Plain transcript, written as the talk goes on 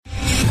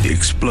the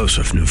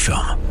explosive new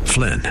film,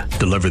 Flynn,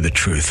 Deliver the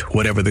Truth,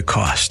 Whatever the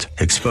Cost,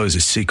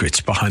 exposes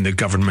secrets behind the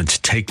government's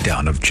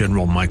takedown of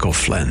General Michael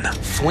Flynn.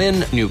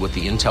 Flynn knew what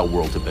the intel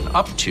world had been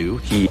up to.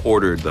 He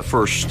ordered the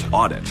first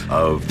audit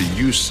of the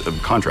use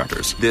of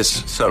contractors.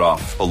 This set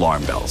off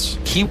alarm bells.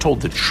 He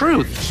told the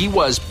truth. He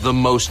was the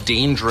most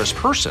dangerous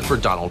person for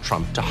Donald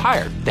Trump to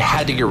hire. They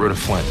had to get rid of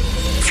Flynn.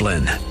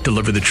 Flynn,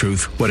 Deliver the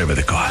Truth, Whatever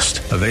the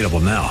Cost. Available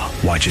now.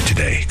 Watch it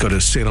today. Go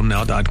to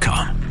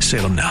salemnow.com.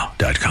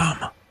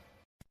 salemnow.com.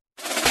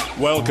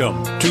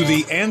 Welcome to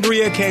the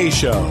Andrea Kaye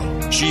Show.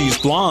 She's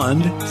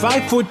blonde,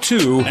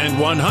 5'2", and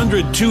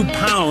 102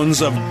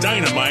 pounds of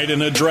dynamite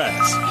in a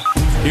dress.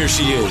 Here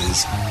she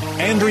is,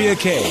 Andrea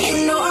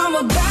Kaye. You know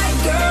I'm a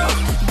bad girl.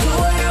 Do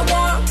what I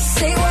want,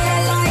 say what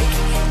I like.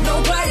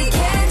 Nobody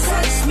can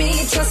touch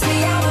me. Trust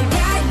me, I'm a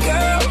bad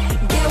girl.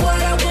 Get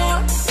what I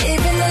want,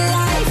 living the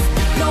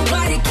life.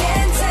 Nobody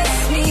can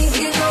test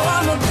me. You know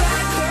I'm a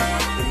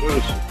bad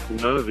girl.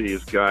 None of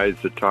these guys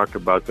that talk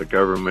about the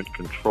government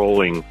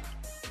controlling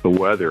the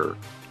weather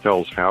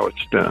tells how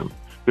it's done.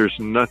 There's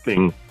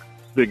nothing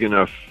big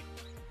enough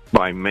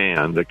by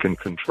man that can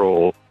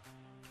control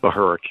the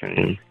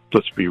hurricane.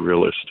 Let's be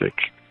realistic.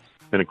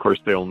 And of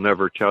course, they'll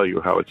never tell you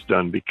how it's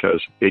done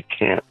because it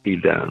can't be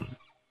done.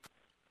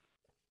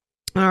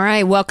 All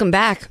right. Welcome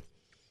back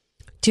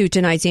to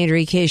tonight's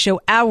Andrea Kaye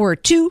Show, hour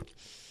 2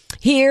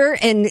 here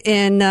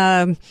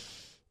in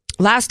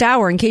last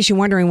hour. In case you're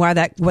wondering what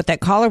that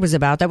caller was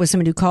about, that was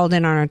somebody who called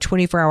in on our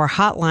 24-hour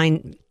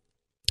hotline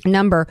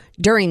number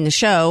during the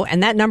show,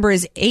 and that number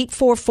is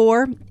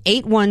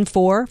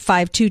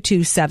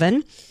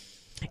 844-814-5227.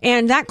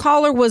 And that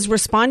caller was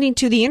responding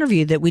to the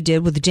interview that we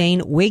did with Dane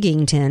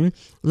Wigington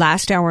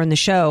last hour in the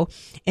show,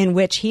 in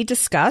which he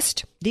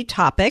discussed the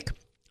topic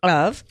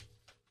of,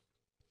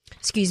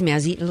 excuse me, I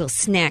was eating a little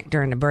snack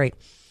during the break,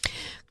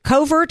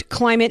 covert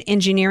climate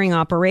engineering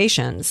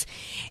operations.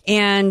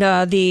 And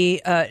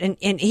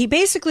and he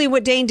basically,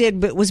 what Dane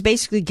did was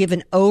basically give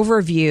an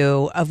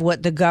overview of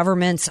what the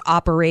government's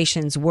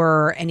operations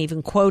were, and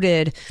even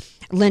quoted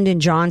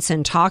Lyndon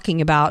Johnson talking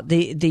about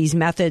these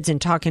methods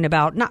and talking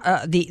about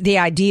the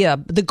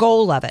idea, the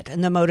goal of it,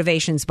 and the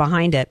motivations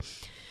behind it.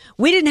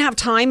 We didn't have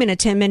time in a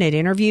 10-minute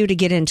interview to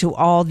get into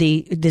all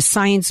the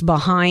science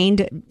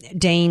behind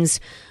Dane's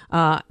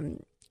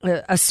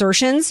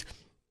assertions.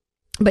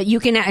 But you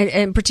can,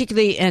 and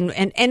particularly,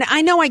 and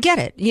I know I get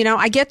it. You know,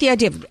 I get the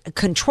idea of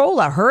control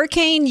a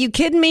hurricane. You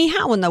kidding me?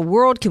 How in the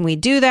world can we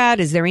do that?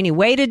 Is there any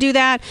way to do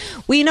that?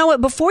 Well, you know what?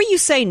 Before you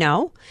say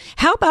no,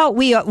 how about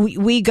we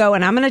go,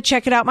 and I'm going to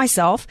check it out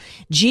myself,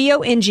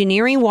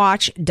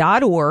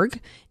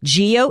 geoengineeringwatch.org,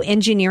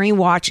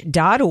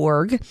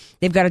 geoengineeringwatch.org.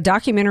 They've got a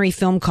documentary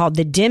film called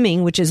The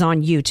Dimming, which is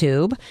on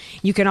YouTube.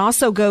 You can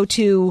also go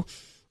to,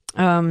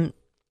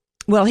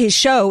 well, his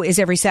show is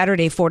every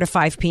Saturday, 4 to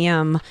 5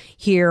 p.m.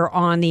 here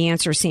on The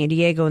Answer San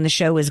Diego, and the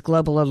show is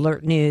Global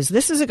Alert News.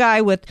 This is a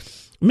guy with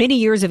many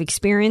years of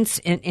experience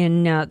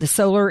in the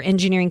solar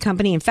engineering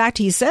company. In fact,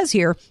 he says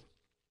here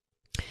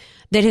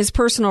that his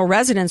personal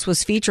residence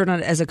was featured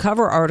as a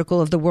cover article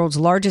of the world's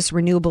largest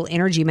renewable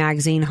energy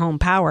magazine, Home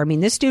Power. I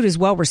mean, this dude is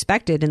well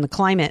respected in the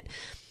climate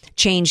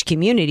change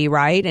community,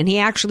 right? And he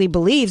actually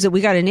believes that we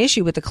got an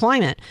issue with the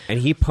climate. And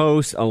he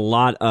posts a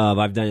lot of,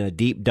 I've done a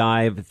deep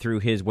dive through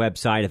his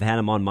website. I've had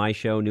him on my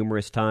show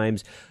numerous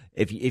times.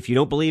 If you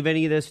don't believe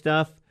any of this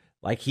stuff,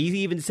 like he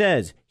even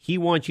says, he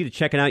wants you to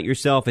check it out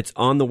yourself. It's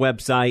on the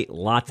website.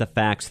 Lots of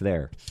facts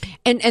there.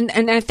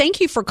 And I thank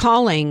you for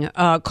calling,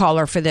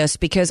 caller, for this,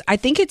 because I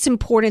think it's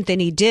important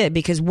that he did.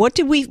 Because what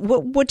did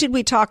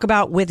we talk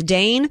about with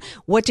Dane?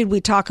 What did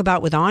we talk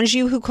about with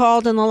Anju, who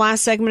called in the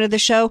last segment of the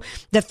show?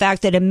 The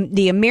fact that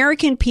the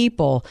American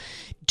people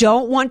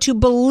don't want to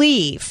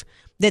believe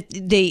that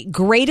the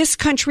greatest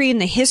country in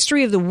the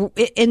history of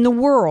in the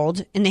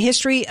world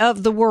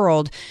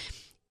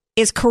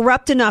is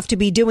corrupt enough to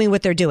be doing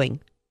what they're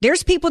doing.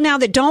 There's people now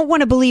that don't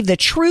want to believe the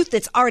truth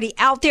that's already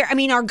out there. I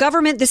mean, our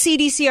government, the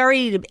CDC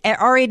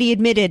already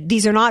admitted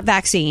these are not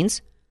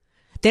vaccines.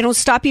 They don't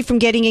stop you from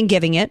getting and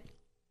giving it.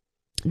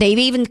 They've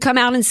even come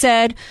out and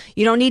said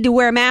you don't need to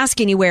wear a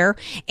mask anywhere,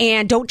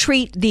 and don't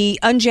treat the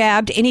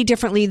unjabbed any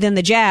differently than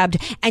the jabbed.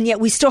 And yet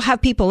we still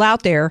have people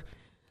out there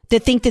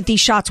that think that these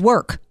shots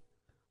work,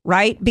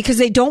 right? Because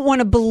they don't want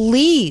to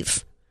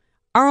believe.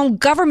 Our own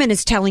government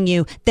is telling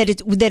you that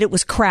it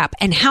was crap.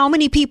 And how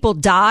many people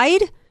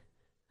died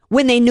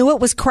when they knew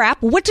it was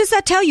crap? What does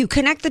that tell you?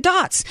 Connect the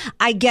dots.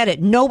 I get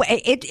it. No,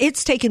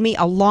 it's taken me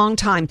a long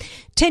time.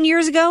 10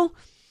 years ago,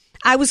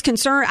 I was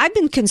concerned. I've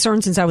been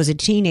concerned since I was a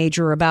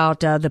teenager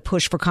about the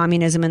push for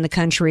communism in the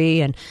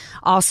country, and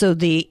also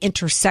the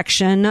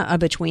intersection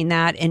between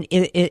that and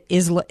the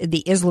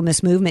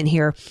Islamist movement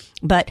here.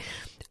 But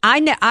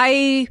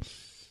I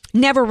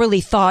never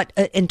really thought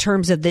in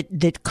terms of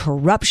the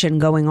corruption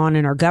going on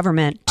in our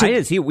government. I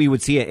didn't see we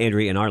would see it,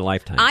 Andrea, in our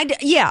lifetime.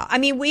 Yeah. I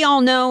mean, we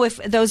all know, if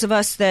those of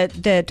us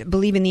that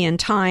believe in the end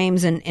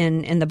times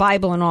and the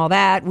Bible and all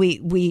that,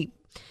 we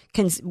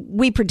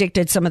we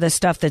predicted some of the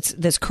stuff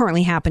that's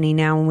currently happening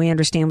now, and we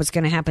understand what's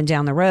going to happen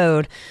down the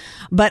road.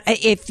 But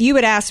if you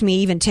had asked me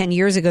even 10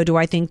 years ago, do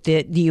I think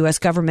that the U.S.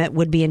 government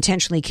would be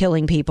intentionally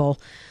killing people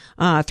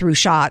through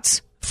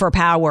shots for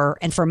power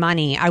and for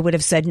money, I would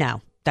have said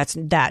no.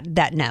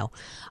 No.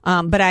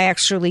 But I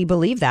actually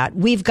believe that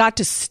we've got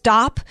to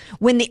stop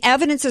when the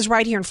evidence is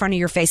right here in front of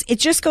your face. It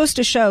just goes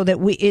to show that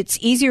it's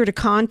easier to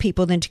con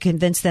people than to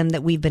convince them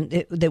that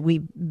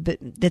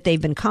that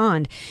they've been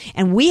conned.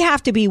 And we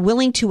have to be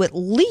willing to at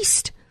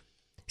least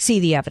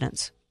see the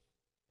evidence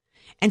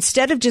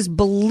instead of just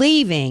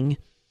believing.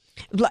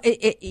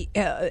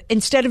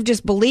 Instead of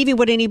just believing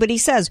what anybody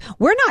says.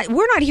 We're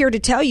not here to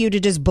tell you to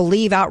just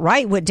believe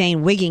outright what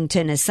Dane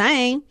Wigington is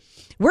saying.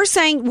 We're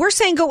saying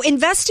go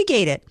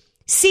investigate it.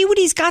 See what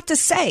he's got to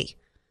say.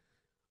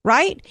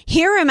 Right?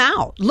 Hear him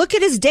out. Look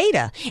at his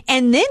data.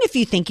 And then if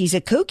you think he's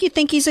a kook, you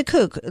think he's a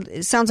kook.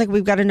 It sounds like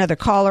we've got another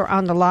caller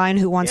on the line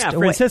who wants to...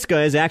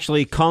 Francisca is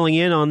actually calling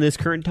in on this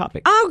current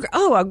topic.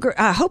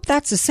 I hope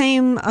that's the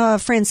same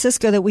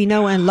Francisca that we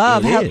know and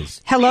love. It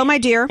is. Hello, my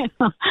dear.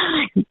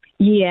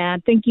 Yeah,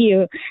 thank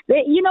you.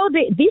 This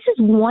is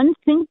one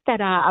thing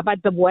that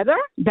about the weather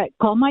that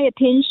caught my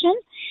attention,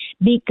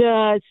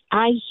 because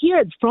I hear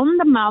it from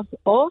the mouth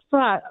of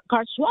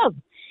Carl Schwab.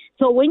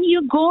 So when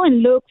you go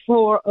and look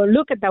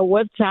at the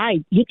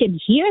website, you can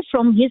hear it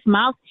from his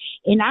mouth.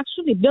 And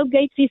actually, Bill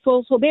Gates is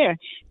also there.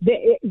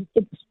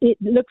 It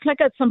looks like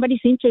somebody's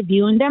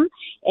interviewing them.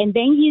 And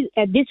then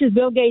this is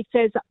Bill Gates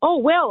says, oh,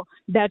 well,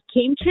 the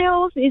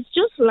chemtrails is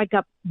just like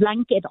a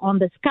blanket on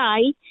the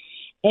sky.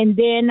 And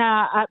then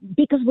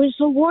because we're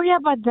so worried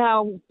about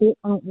the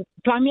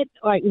climate,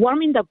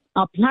 warming the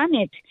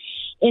planet.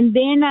 And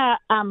then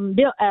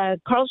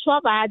Carl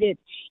Schwab added,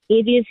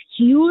 it is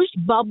huge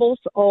bubbles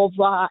of,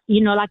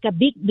 like a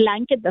big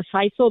blanket the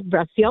size of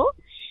Brazil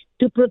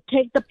to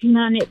protect the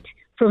planet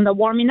from the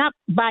warming up.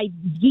 By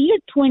year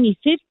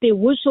 2050,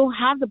 we shall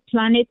have the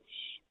planet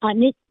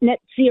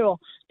net zero.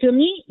 To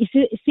me,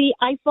 see,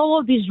 I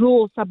follow these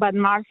rules about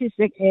Marxist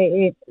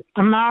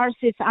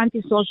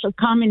antisocial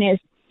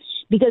communists,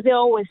 because they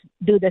always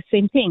do the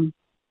same thing.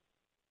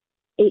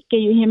 Can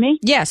you hear me?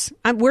 Yes,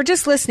 we're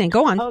just listening.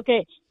 Go on.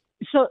 Okay.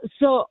 So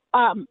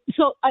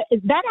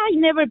that I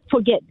never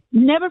forget,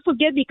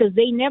 because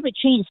they never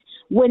change.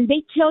 When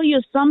they tell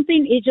you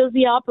something, it's just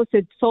the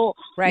opposite. So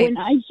When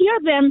I hear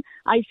them,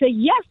 I say,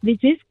 yes, this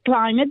is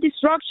climate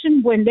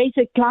destruction. When they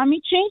say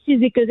climate change,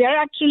 it's because they're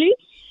actually,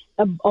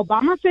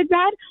 Obama said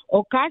that,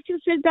 Ocasio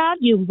said that.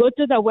 You go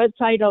to the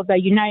website of the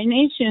United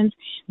Nations,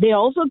 they're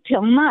also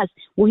telling us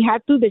we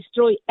have to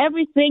destroy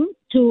everything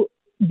to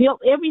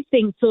build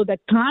everything. So the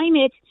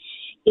climate,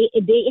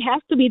 it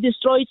has to be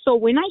destroyed. So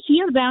when I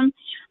hear them,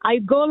 I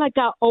go like,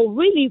 oh,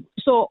 really?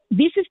 So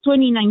this is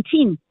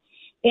 2019.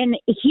 And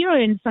here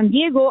in San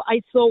Diego,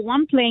 I saw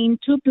 1 plane,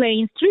 2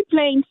 planes, 3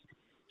 planes,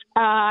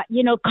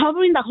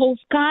 covering the whole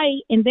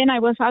sky. And then I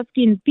was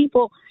asking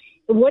people,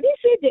 what is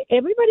it?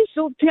 Everybody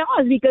should tell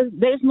us, because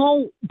there's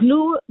no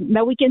glue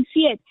that we can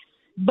see it.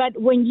 But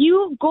when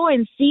you go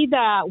and see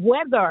the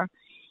weather,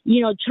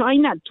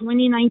 China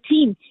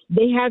 2019,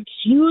 they have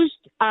huge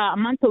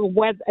amount of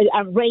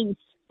rains.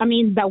 I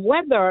mean, the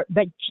weather,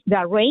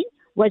 the rain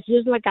was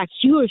just like a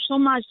huge, so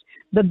much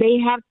that they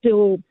have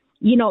to,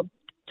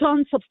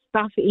 tons of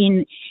stuff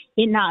in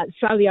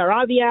Saudi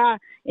Arabia,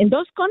 in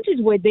those countries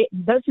where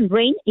it doesn't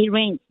rain, it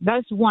rains.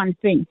 That's one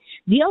thing.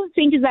 The other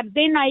thing is that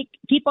then I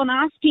keep on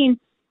asking,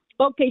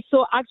 okay,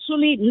 so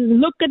actually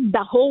look at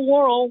the whole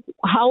world,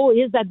 how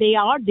is that they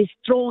are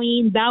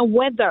destroying the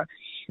weather.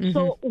 Mm-hmm.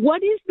 So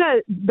what is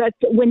that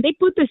when they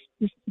put this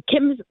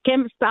chem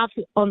stuff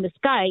on the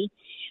sky,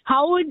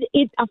 how would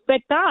it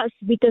affect us?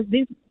 Because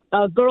this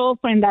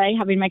girlfriend that I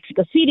have in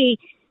Mexico City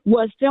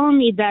was telling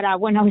me that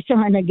when I was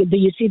telling her, do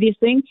you see this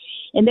thing?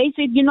 And they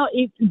said,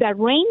 if the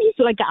rain is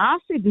like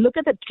acid, look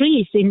at the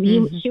trees. And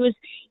she was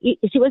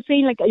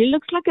saying, like, it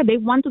looks like they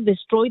want to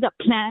destroy the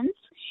plants.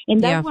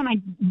 And that's when I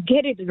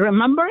get it.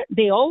 Remember,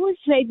 they always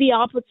say the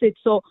opposite.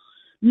 So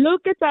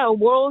look at the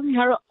World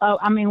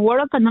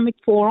Economic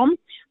Forum.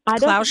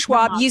 Klaus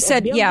Schwab, you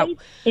said,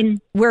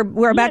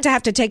 we're about to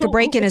have to take a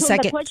break in a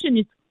second. The question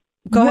is,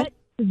 go ahead.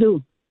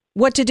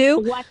 What to do?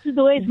 What to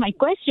do is my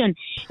question.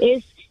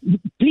 Is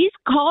please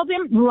call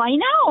them right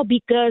now,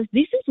 because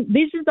this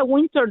is the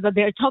winter that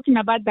they're talking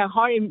about, the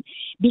hard,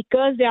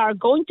 because they are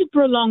going to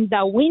prolong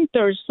the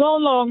winter so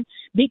long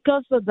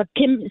because of the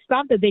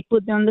stuff that they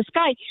put on the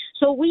sky.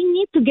 So we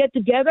need to get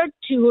together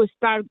to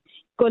start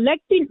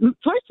collecting.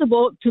 First of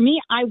all, to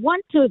me, I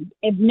want to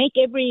make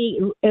every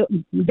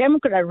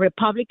Democrat,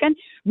 Republican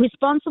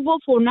responsible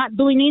for not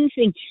doing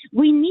anything.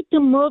 We need to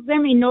move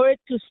them in order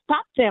to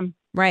stop them.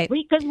 Right.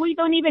 Because we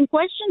don't even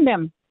question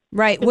them.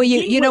 Right. Well,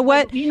 you know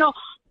what?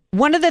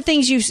 One of the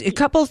things a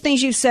couple of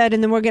things you said,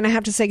 and then we're going to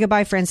have to say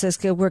goodbye,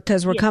 Francisca,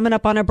 because we're coming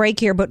up on a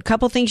break here. But a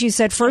couple of things you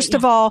said. First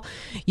of all,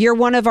 you're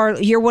one of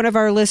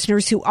our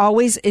listeners who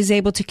always is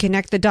able to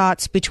connect the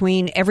dots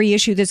between every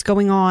issue that's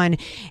going on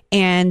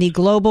and the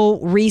global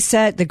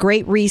reset, the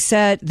Great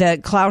Reset, the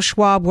Klaus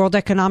Schwab World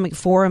Economic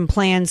Forum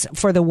plans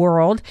for the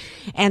world.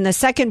 And the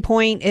second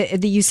point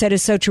that you said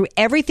is so true.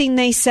 Everything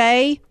they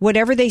say,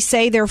 whatever they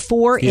say they're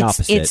for,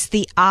 it's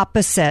the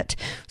opposite.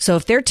 So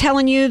if they're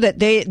telling you that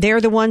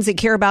they're the ones that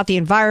care about the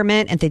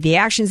environment and that the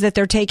actions that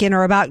they're taking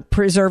are about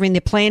preserving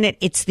the planet,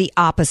 it's the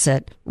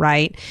opposite,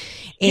 right?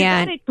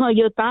 And you got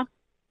it, Toyota.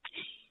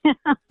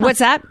 What's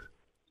that?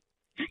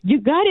 You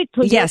got it,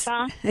 Toyota. Yes.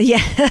 Yeah.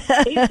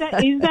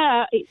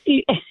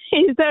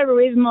 It's the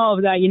rhythm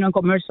of the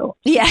commercial.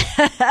 Yeah.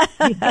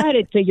 You got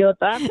it,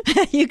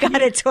 Toyota. You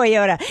got it,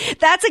 Toyota.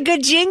 That's a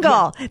good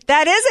jingle. Yes.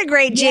 That is a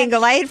great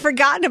jingle. I had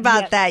forgotten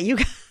about that. You.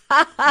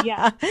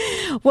 Yeah.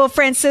 Well,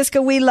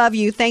 Francisca, we love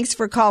you. Thanks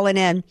for calling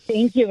in.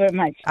 Thank you very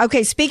much.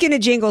 Okay, speaking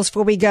of jingles,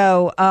 before we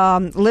go,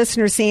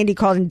 listener Sandy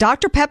called in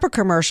Dr. Pepper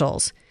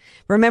commercials.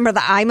 Remember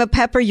the I'm a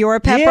pepper, you're a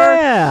pepper?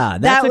 Yeah,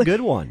 that's a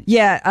good one.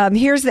 Yeah,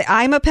 here's the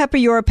I'm a pepper,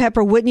 you're a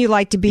pepper. Wouldn't you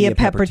like to be a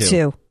pepper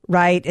too?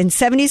 Right? And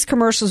 70s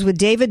commercials with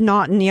David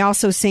Naughton. He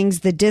also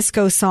sings the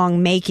disco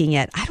song Making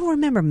It. I don't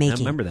remember Making It.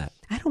 I remember that.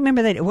 I don't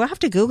remember that. We'll have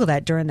to Google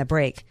that during the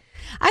break.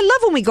 I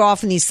love when we go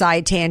off on these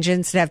side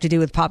tangents that have to do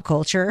with pop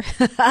culture.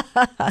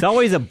 It's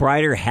always a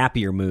brighter,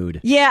 happier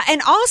mood. Yeah,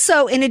 and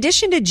also, in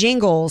addition to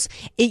jingles,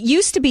 it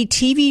used to be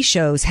TV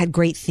shows had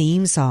great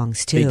theme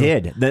songs, too.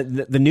 They did.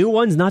 The new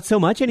ones, not so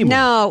much anymore.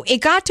 No, it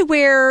got to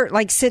where,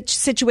 like,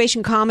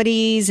 situation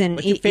comedies and...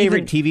 What's your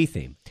favorite TV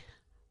theme?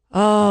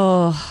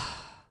 Oh...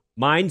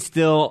 Mine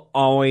still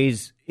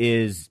always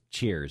is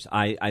Cheers.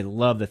 I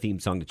love the theme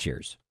song to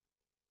Cheers.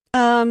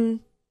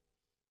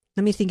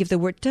 Let me think of the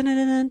word.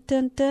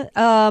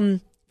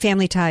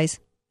 Family Ties.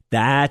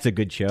 That's a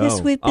good show.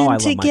 Guess we've been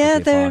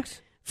together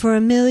for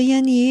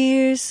 1,000,000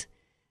 years.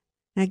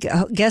 I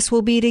guess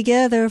we'll be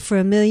together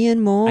for 1,000,000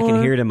 more. I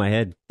can hear it in my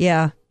head.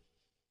 Yeah.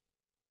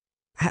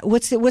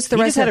 What's the rest? He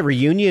just had a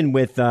reunion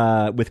with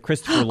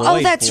Christopher Lloyd.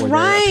 Oh, that's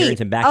right.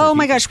 Oh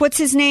my gosh, what's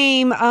his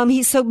name?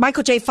 He's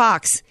Michael J.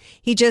 Fox.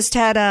 He just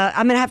had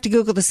I'm gonna have to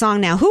Google the song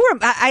now.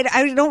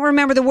 I don't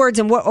remember the words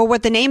and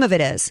what the name of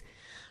it is.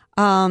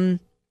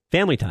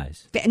 Family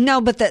Ties.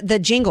 No, but the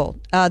jingle.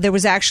 There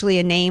was actually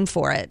a name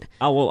for it.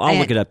 I'll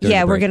look it up.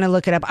 Yeah, we're gonna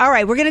look it up. All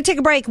right, we're gonna take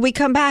a break. We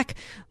come back.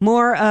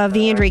 More of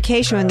the Andrea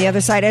Kaye Show on the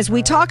other side as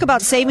we talk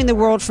about saving the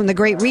world from the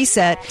Great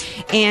Reset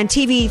and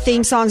TV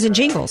theme songs and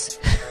jingles.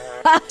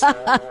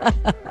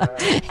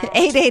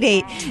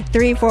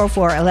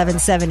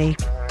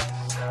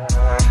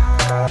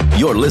 888-344-1170.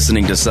 You're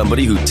listening to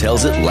somebody who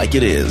tells it like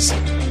it is.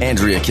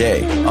 Andrea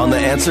Kaye on The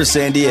Answer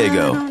San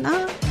Diego.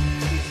 No.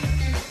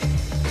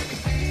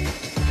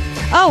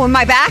 Oh, am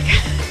I back?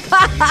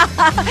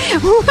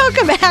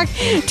 Welcome back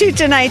to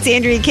tonight's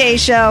Andrea Kaye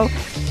Show.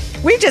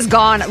 We've just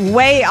gone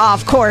way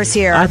off course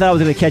here. I thought I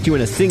was going to catch you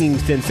in a singing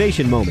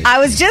sensation moment. I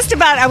was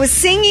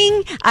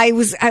singing.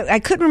 I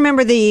couldn't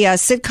remember the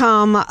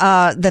sitcom,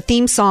 the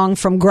theme song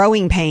from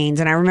Growing Pains,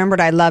 and I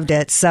remembered I loved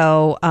it.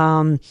 So,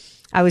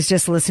 I was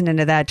just listening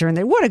to that during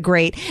what a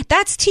great,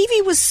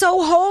 TV was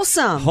so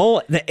wholesome.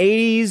 The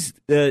 80s,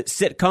 the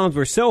sitcoms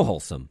were so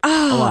wholesome.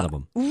 A lot of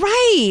them.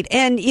 Right.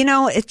 And,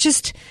 it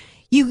just...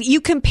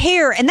 You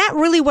compare, and that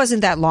really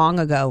wasn't that long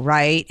ago,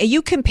 right?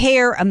 You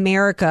compare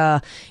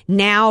America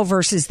now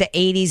versus the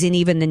 80s and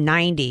even the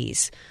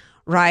 90s,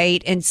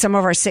 right? And some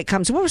of our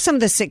sitcoms. What were some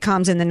of the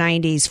sitcoms in the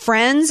 90s?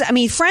 Friends. I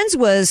mean, Friends,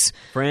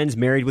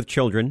 Married with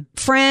Children.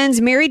 Friends,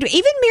 Married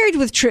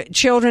with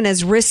Children,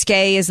 as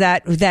risque as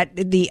that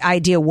the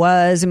idea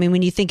was. I mean,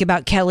 when you think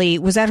about Kelly,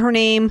 was that her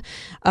name?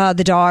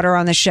 The daughter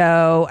on the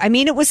show. I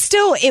mean, it was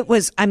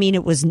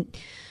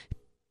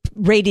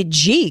rated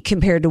G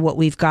compared to what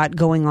we've got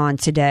going on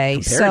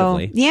today. So,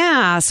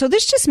 yeah. So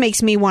this just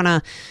makes me want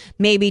to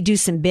maybe do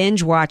some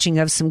binge watching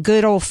of some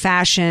good old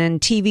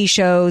fashioned TV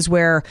shows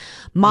where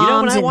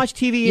moms. When I watch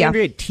TV,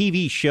 Andrea,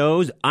 TV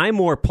shows, I'm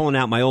more pulling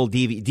out my old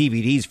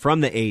DVDs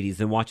from the 80s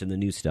than watching the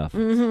new stuff.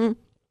 Mm-hmm.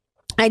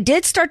 I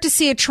did start to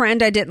see a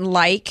trend I didn't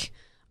like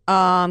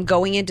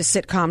going into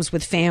sitcoms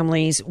with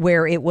families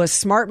where it was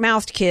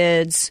smart-mouthed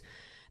kids.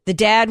 The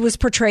dad was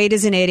portrayed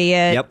as an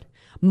idiot. Yep.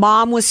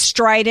 Mom was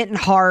strident and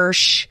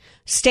harsh.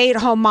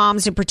 Stay-at-home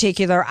moms in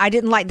particular.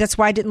 That's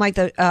why I didn't like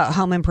the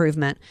Home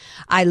Improvement.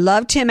 I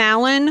love Tim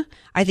Allen.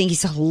 I think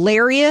he's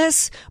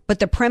hilarious. But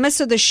the premise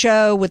of the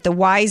show with the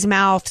wise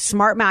mouth,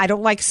 smart mouth, I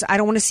don't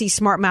want to see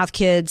smart mouth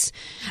kids.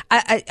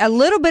 A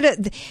little bit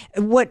of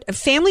what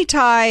Family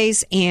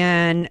Ties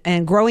and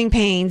Growing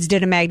Pains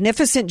did a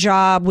magnificent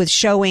job with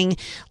showing,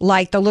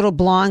 like, the little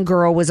blonde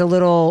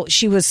girl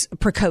she was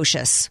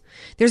precocious.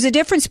 There's a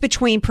difference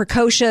between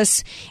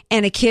precocious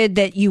and a kid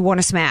that you want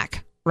to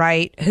smack.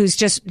 right? Who's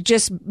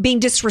just being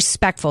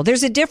disrespectful.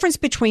 There's a difference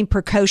between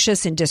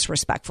precocious and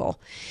disrespectful.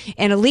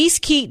 And Elise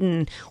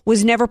Keaton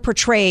was never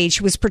portrayed.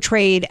 She was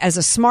portrayed as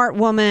a smart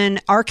woman,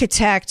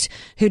 architect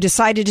who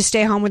decided to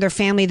stay home with her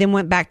family, then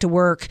went back to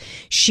work.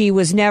 She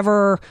was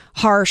never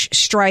harsh,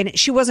 strident.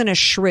 She wasn't a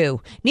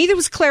shrew. Neither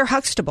was Claire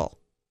Huxtable.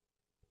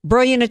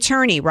 Brilliant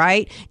attorney,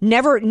 right?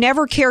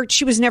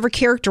 She was never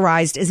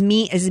characterized as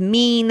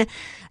mean,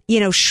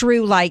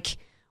 shrew-like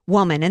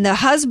woman. And the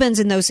husbands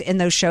in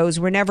those shows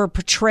were never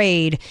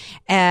portrayed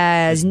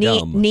as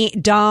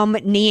dumb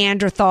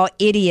Neanderthal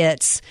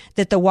idiots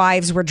that the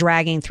wives were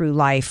dragging through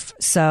life.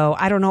 So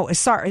I don't know.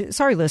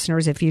 Sorry,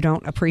 listeners, if you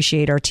don't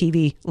appreciate our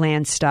TV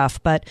land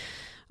stuff. But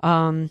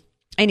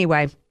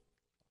anyway.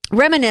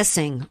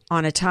 Reminiscing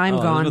on a time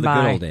gone by.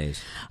 The good old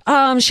days.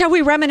 Shall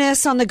we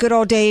reminisce on the good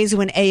old days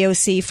when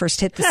AOC first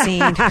hit the scene?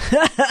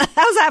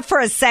 How's that for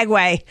a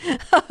segue?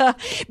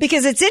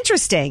 Because it's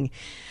interesting.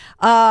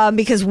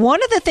 Because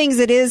one of the things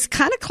that is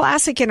kind of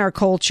classic in our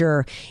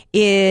culture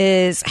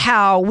is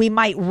how we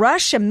might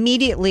rush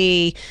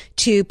immediately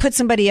to put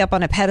somebody up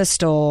on a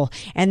pedestal.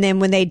 And then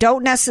when they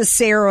don't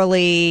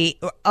necessarily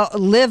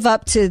live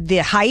up to the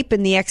hype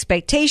and the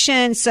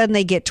expectation,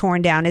 suddenly get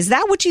torn down. Is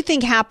that what you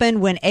think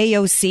happened when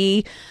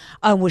AOC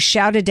was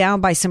shouted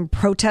down by some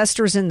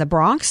protesters in the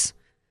Bronx?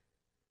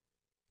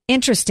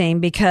 Interesting,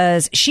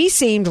 because she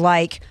seemed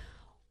like,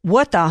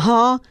 what the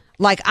huh?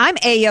 Like, I'm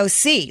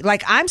AOC.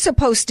 Like, I'm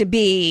supposed to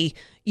be,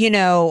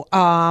 the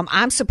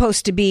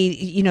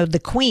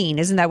queen.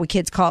 Isn't that what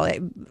kids call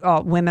it?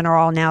 Women are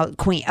all now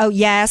queen. Oh,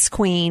 yes,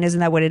 queen. Isn't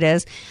that what it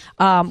is?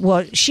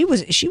 Well, she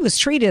was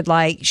treated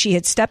like she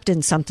had stepped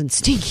in something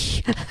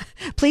stinky.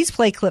 Please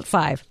play clip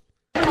 5.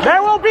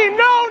 There will be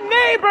no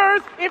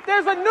neighbors if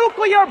there's a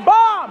nuclear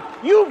bomb.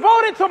 You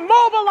voted to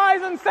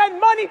mobilize and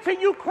send money to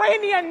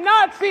Ukrainian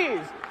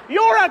Nazis.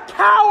 You're a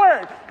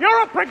coward.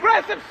 You're a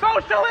progressive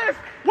socialist.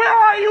 Where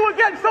are you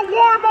against the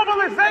war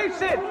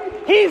mobilization?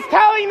 He's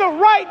telling the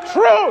right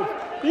truth.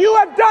 You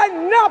have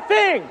done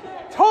nothing.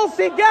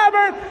 Tulsi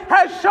Gabbard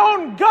has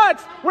shown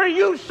guts where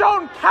you've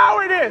shown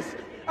cowardice.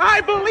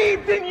 I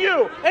believed in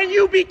you, and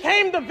you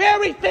became the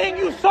very thing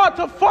you sought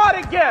to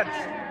fight against.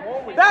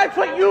 That's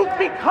what you've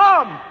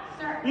become.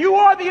 You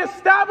are the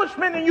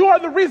establishment, and you are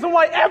the reason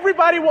why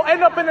everybody will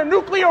end up in a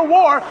nuclear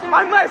war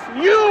unless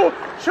you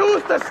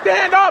choose to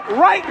stand up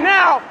right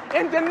now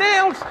and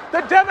denounce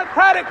the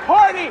Democratic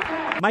Party.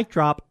 Mic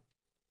drop.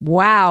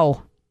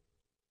 Wow.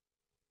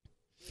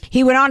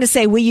 He went on to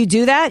say, will you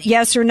do that?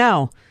 Yes or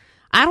no?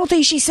 I don't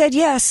think she said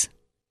yes.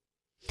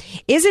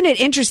 Isn't it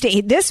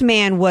interesting? This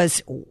man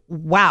was,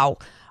 wow.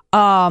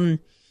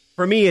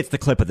 For me, it's the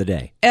clip of the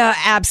day.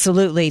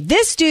 Absolutely.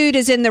 This dude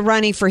is in the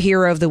running for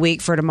Hero of the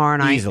Week for tomorrow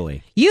night.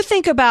 Easily. You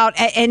think about,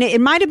 and it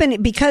might have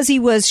been because he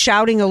was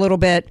shouting a little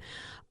bit,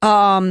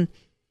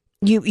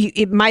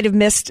 it might have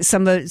missed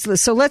some of it.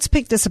 So let's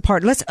pick this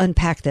apart. Let's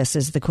unpack this,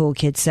 as the cool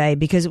kids say,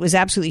 because it was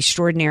absolutely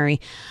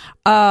extraordinary.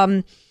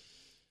 I'm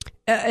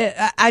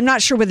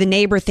not sure where the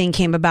neighbor thing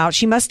came about.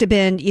 She must have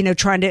been,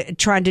 trying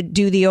to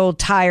do the old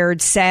tired,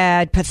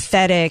 sad,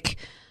 pathetic,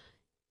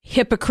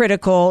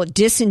 hypocritical,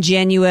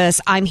 disingenuous,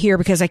 I'm here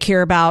because I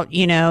care about,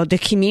 the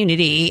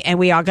community and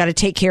we all got to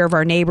take care of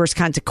our neighbors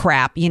kinds of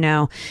crap,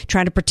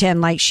 trying to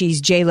pretend like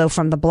she's J-Lo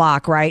from the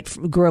block, right?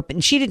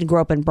 She didn't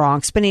grow up in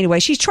Bronx, but anyway,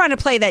 she's trying to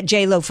play that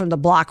J-Lo from the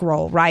block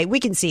role, right?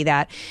 We can see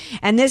that.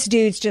 And this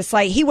dude's just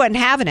like, he wasn't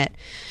having it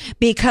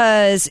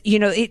because,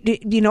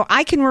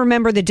 I can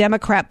remember the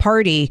Democrat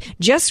Party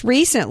just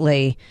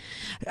recently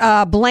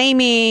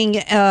blaming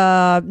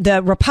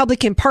the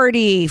Republican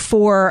Party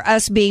for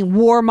us being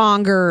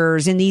warmongers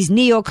and these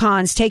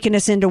neocons taking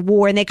us into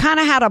war. And they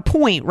kind of had a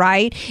point,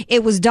 right?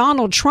 It was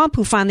Donald Trump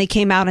who finally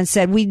came out and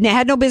said, we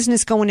had no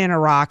business going in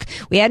Iraq.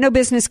 We had no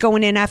business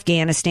going in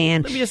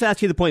Afghanistan. Let me just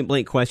ask you the point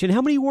blank question.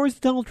 How many wars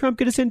did Donald Trump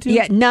get us into?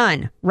 Yeah,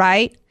 none,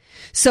 right?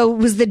 So it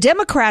was the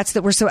Democrats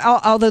that were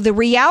although the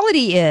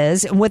reality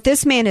is, and what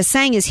this man is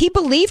saying is he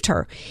believed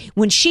her.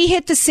 When she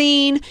hit the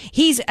scene,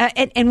 he's,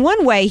 in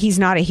one way, he's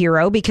not a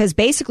hero because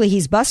basically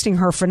he's busting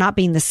her for not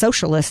being the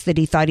socialist that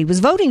he thought he was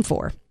voting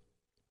for.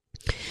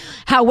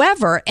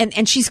 However,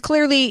 and she's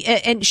clearly,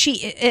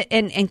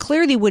 and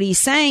clearly what he's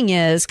saying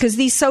is, because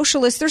these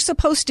socialists, they're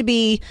supposed to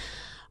be,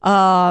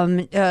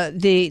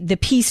 the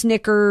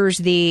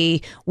peacenickers,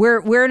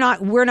 we're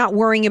not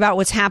worrying about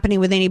what's happening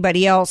with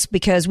anybody else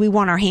because we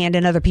want our hand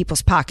in other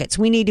people's pockets.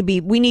 We need to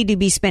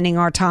be spending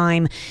our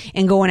time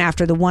and going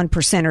after the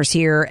 1%ers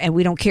here, and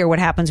we don't care what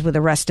happens with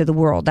the rest of the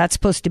world. That's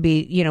supposed to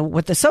be,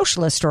 what the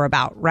socialists are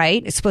about,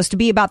 right? It's supposed to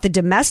be about the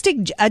domestic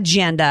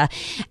agenda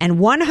and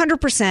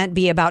 100%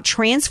 be about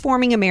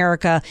transforming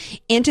America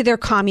into their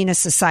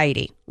communist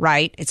society,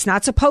 right? It's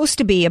not supposed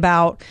to be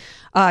about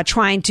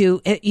trying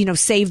to,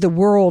 save the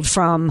world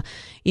from,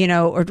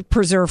 or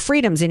preserve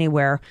freedoms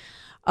anywhere.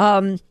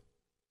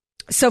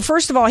 So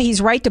first of all,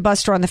 he's right to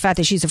bust her on the fact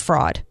that she's a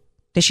fraud,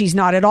 that she's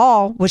not at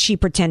all what she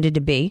pretended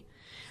to be.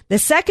 The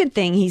second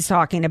thing he's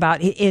talking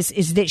about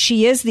is that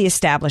she is the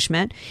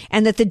establishment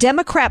and that the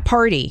Democrat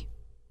Party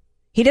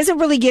He doesn't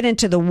really get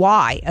into the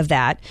why of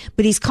that,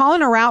 but he's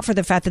calling her out for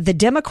the fact that the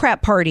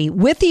Democrat Party,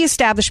 with the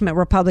establishment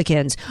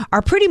Republicans,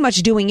 are pretty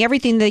much doing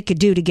everything they could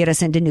do to get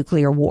us into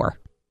nuclear war.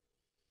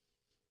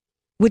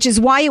 Which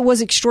is why it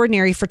was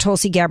extraordinary for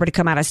Tulsi Gabbard to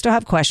come out. I still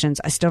have questions.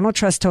 I still don't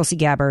trust Tulsi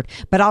Gabbard,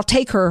 but I'll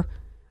take her.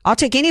 I'll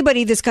take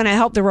anybody that's going to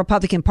help the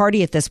Republican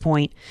Party at this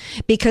point,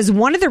 because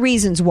one of the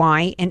reasons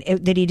why, and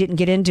that he didn't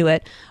get into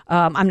it,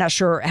 I'm not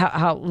sure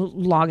how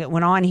long it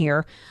went on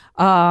here,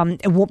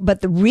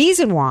 but the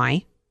reason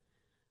why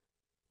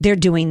they're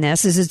doing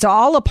this is it's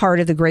all a part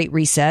of the Great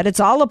Reset.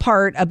 It's all a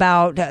part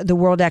about the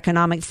World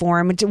Economic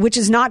Forum, which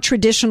is not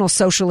traditional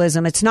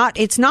socialism. It's not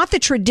the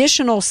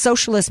traditional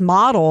socialist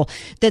model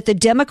that the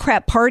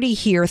Democrat Party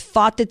here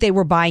thought that they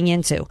were buying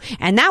into.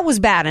 And that was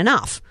bad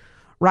enough.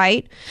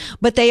 Right?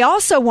 But they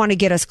also want to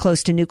get us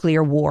close to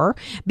nuclear war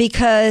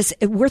because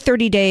we're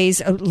 30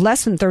 days,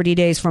 less than 30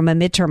 days from a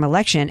midterm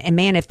election. And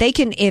man, if they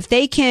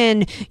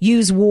can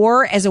use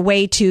war as a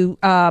way to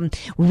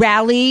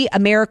rally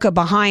America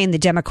behind the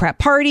Democrat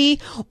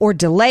Party or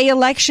delay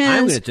elections.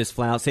 I'm going to just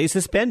flat out say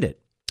suspend it.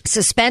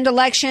 Suspend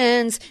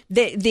elections,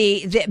 the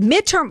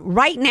midterm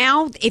right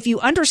now, if you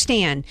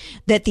understand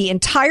that the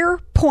entire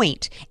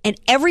point and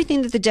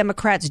everything that the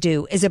Democrats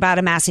do is about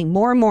amassing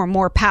more and more and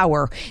more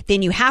power,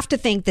 then you have to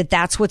think that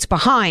that's what's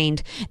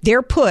behind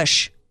their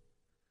push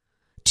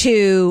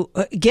to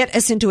get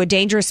us into a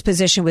dangerous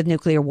position with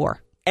nuclear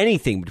war.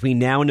 Anything between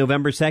now and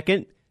November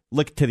 2nd,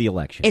 look to the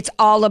election. It's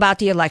all about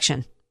the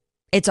election.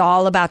 It's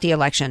all about the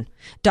election.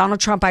 Donald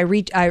Trump,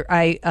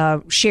 I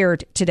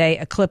shared today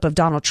a clip of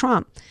Donald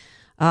Trump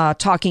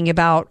talking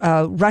about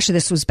Russia.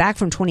 This was back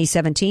from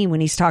 2017 when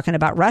he's talking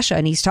about Russia,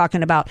 and he's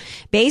talking about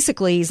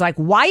basically, he's like,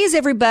 why is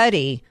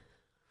everybody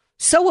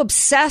so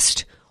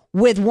obsessed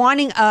with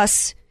wanting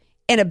us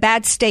in a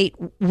bad state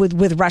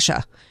with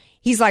Russia?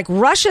 He's like,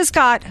 Russia's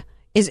got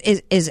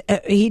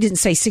he didn't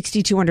say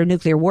 6,200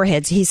 nuclear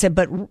warheads. He said,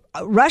 but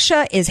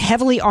Russia is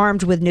heavily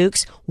armed with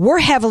nukes. We're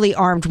heavily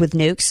armed with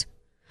nukes.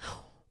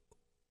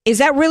 Is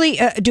that really?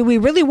 Do we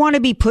really want to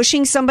be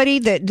pushing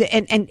somebody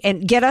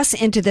and get us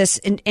into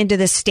this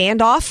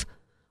standoff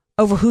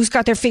over who's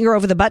got their finger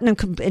over the button?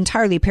 I'm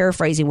entirely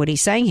paraphrasing what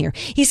he's saying here.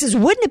 He says,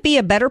 "Wouldn't it be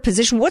a better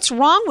position? What's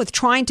wrong with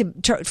trying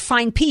to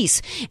find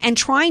peace and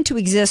trying to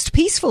exist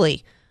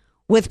peacefully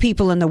with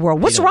people in the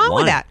world? What's wrong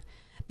with that?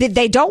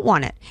 They don't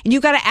want it, and you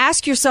got to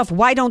ask yourself,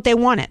 why don't they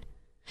want it?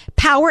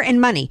 Power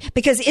and money,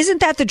 because isn't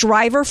that the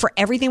driver for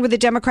everything with the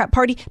Democrat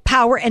Party?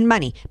 Power and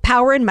money,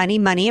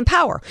 money and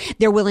power.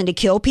 They're willing to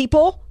kill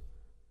people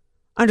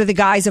under the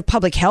guise of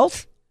public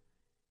health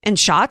and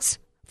shots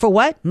for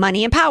what?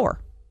 Money and power,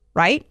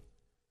 right?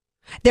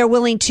 They're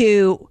willing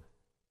to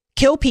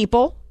kill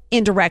people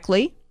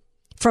indirectly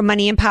for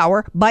money and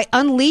power by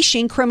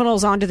unleashing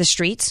criminals onto the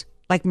streets,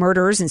 like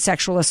murderers and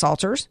sexual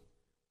assaulters,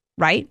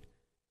 right?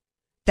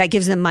 That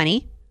gives them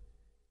money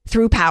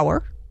through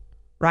power.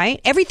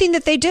 Right? Everything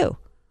that they do.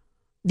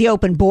 The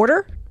open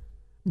border,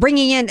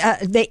 bringing in,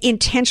 they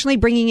intentionally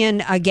bringing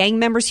in gang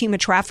members, human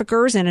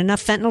traffickers, and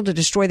enough fentanyl to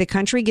destroy the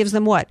country gives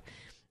them what?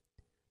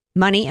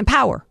 Money and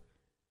power.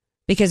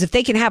 Because if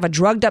they can have a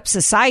drugged up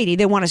society,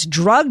 they want us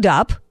drugged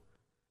up,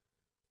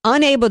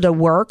 unable to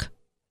work,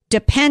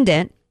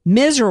 dependent,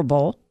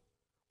 miserable,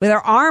 with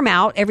our arm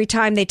out every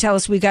time they tell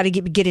us we got to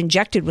get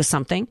injected with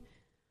something.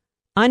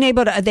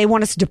 Unable to, they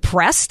want us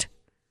depressed,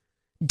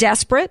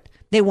 desperate.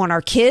 They want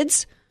our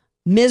kids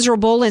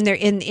miserable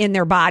in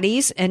their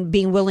bodies and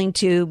being willing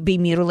to be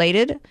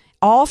mutilated.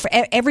 All for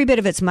every bit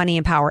of it's money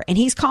and power. And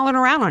he's calling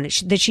her out on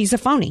it, that she's a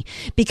phony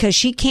because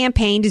she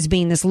campaigned as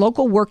being this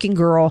local working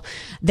girl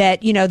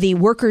that, the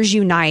Workers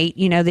Unite,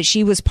 that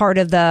she was part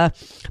of the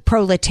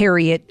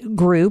proletariat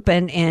group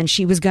and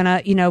she was going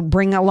to,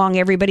 bring along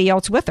everybody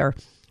else with her.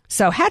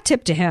 So hat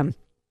tip to him.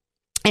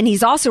 And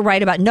he's also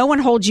right about no one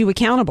holds you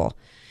accountable.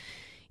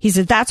 He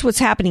said, that's what's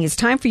happening. It's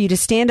time for you to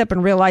stand up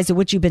and realize that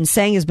what you've been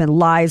saying has been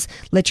lies.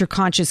 Let your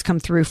conscience come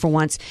through for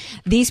once.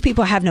 These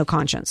people have no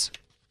conscience.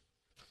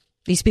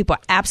 These people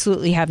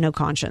absolutely have no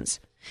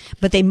conscience.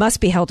 But they must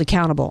be held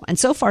accountable. And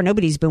so far,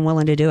 nobody's been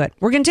willing to do it.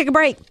 We're going to take a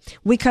break.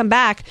 We come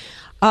back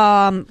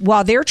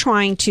while they're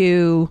trying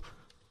to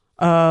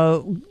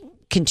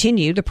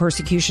continue the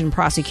persecution and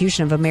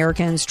prosecution of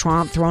Americans,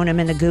 Trump throwing them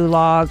in the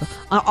gulag,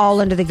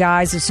 all under the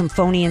guise of some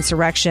phony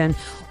insurrection.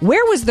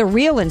 Where was the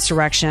real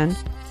insurrection?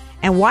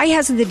 And why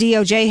hasn't the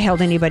DOJ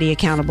held anybody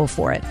accountable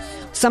for it?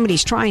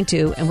 Somebody's trying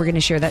to, and we're going to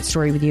share that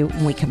story with you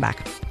when we come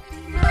back.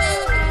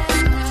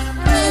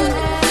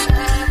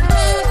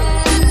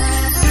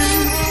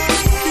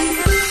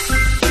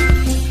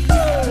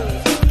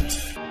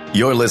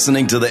 You're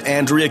listening to The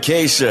Andrea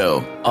Kaye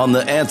Show on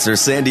The Answer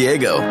San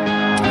Diego.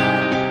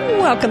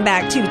 Welcome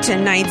back to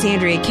tonight's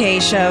Andrea Kaye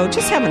Show.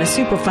 Just having a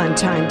super fun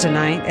time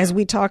tonight as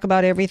we talk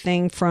about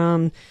everything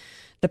from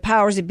the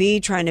powers that be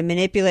trying to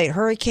manipulate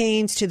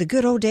hurricanes to the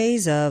good old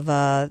days of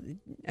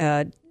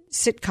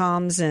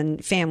sitcoms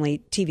and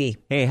family TV.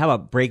 Hey, how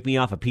about break me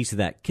off a piece of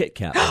that Kit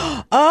Kat?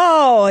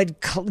 Oh,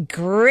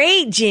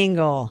 great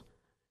jingle.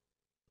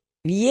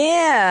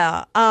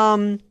 Yeah.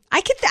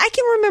 I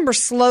can remember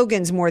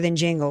slogans more than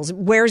jingles.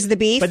 Where's the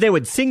beef? But they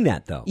would sing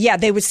that, though. Yeah,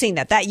 they would sing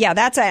that.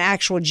 That's an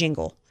actual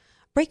jingle.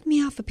 Break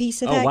me off a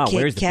piece of that wow, Kit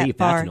where's the Kat beef?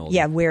 bar. That's an oldie.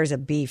 Yeah, where's a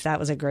beef? That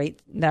was a great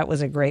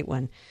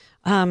one.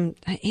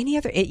 Any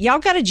other? Y'all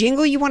got a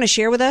jingle you want to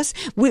share with us?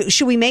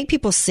 Should we make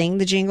people sing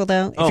the jingle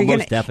though?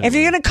 Most definitely. If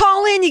you're gonna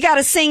call in, you got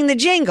to sing the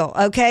jingle.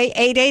 Okay,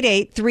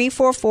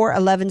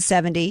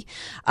 888-344-1170.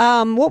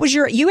 What was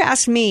you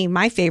asked me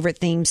my favorite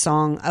theme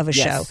song of a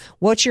show.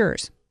 What's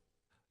yours?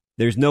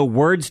 There's no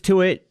words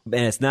to it,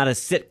 and it's not a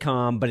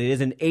sitcom, but it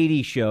is an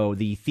 80s show.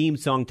 The theme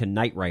song to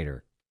Knight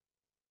Rider.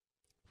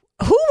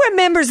 Who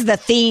remembers the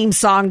theme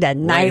song to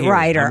Knight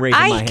Rider?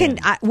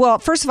 Well,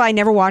 first of all, I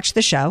never watched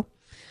the show.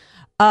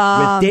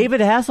 With David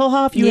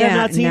Hasselhoff? You have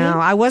not seen it? No,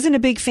 I wasn't a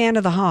big fan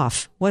of the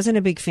Hoff. To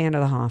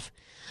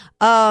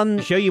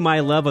show you my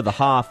love of the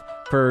Hoff,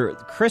 for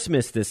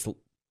Christmas, this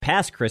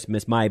past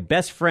Christmas, my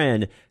best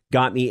friend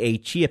got me a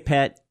Chia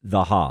Pet,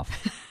 the Hoff.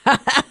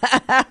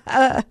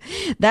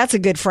 That's a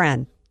good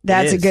friend.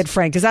 That's a good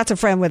friend, because that's a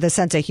friend with a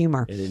sense of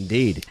humor.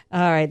 Indeed. All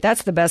right,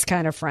 that's the best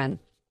kind of friend.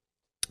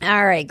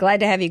 All right,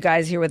 glad to have you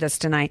guys here with us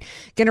tonight.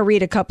 Going to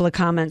read a couple of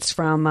comments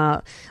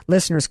from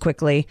listeners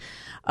quickly.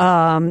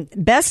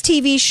 Best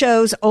TV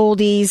shows,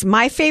 oldies.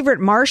 My favorite,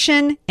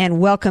 Martian, and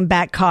Welcome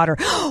Back, Kotter.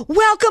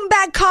 Welcome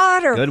Back,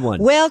 Kotter. Good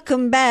one.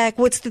 Welcome back.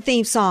 What's the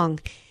theme song?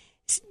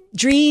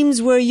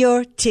 Dreams were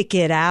your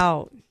ticket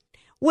out.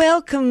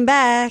 Welcome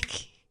back.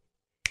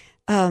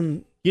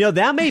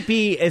 That may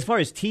be, as far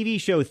as TV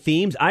show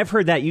themes, I've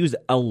heard that used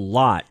a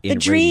lot in radio. The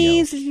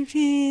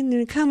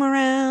dreams come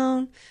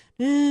around.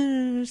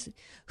 Who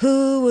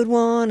would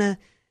want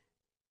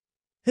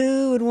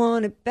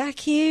it back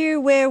here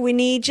where we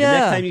need you? The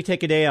next time you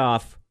take a day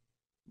off,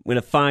 I'm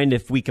going to find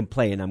if we can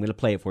play it, and I'm going to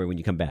play it for you when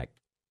you come back.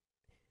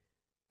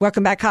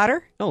 Welcome back,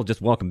 Kotter? Oh,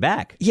 just welcome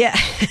back. Yeah.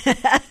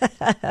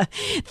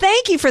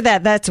 Thank you for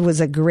that. That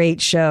was a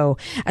great show.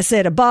 I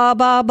said a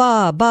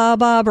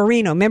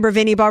Barbarino. Remember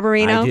Vinnie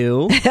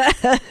Barbarino?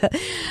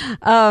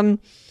 I do.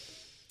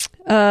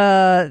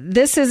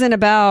 This isn't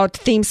about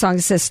theme songs.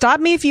 It says, stop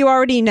me if you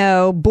already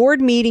know. Board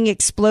meeting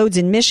explodes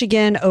in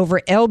Michigan over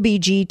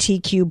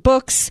LGBTQ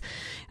books.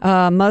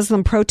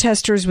 Muslim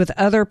protesters with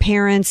other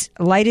parents.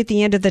 Light at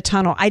the end of the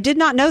tunnel. I did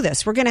not know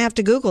this. We're going to have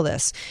to Google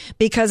this,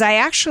 because I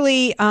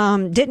actually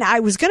didn't. I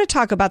was going to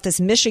talk about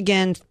this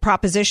Michigan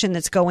proposition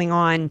that's going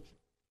on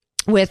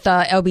with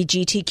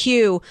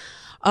LGBTQ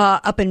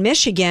up in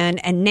Michigan.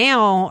 And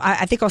now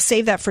I think I'll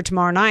save that for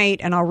tomorrow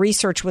night, and I'll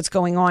research what's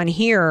going on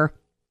here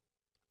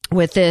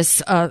with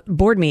this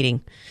board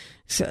meeting.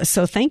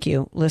 So thank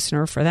you,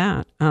 listener, for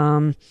that.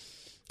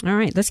 All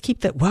right, let's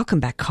keep that. Welcome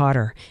Back,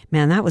 Kotter.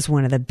 Man, that was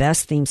one of the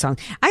best theme songs.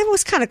 I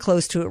was kind of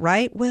close to it,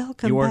 right?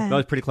 Welcome back. That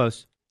was pretty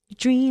close.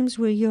 Dreams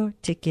were your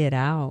ticket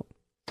out.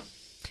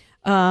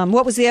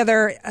 What was the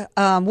other?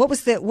 What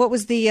was the? What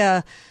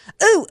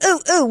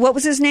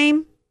was his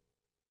name?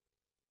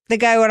 The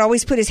guy who would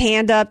always put his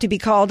hand up to be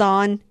called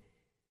on.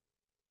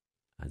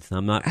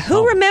 I'm not.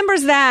 Who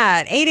remembers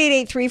that?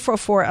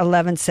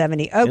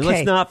 888-344-1170. Okay. And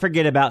let's not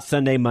forget about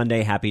Sunday,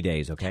 Monday, Happy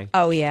Days, okay?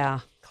 Oh, yeah.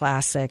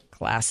 Classic.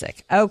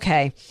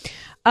 Okay.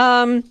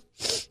 Who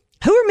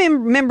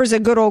remembers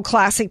a good old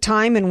classic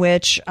time in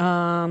which,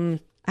 how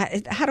do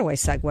I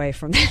segue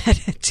from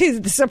that to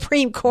the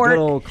Supreme Court? Good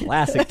old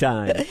classic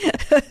time.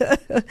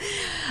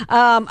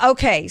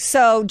 Okay.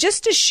 So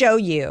just to show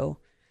you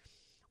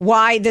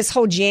why this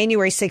whole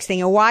January 6th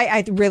thing, and why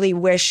I really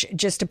wish,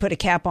 just to put a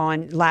cap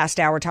on last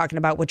hour talking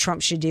about what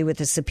Trump should do with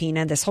the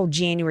subpoena, this whole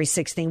January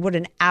 6th thing, what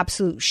an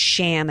absolute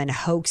sham and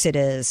hoax it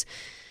is.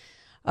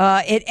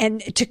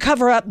 And to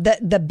cover up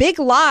the big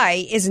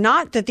lie is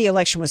not that the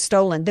election was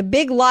stolen. The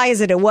big lie is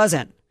that it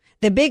wasn't.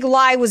 The big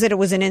lie was that it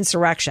was an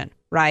insurrection,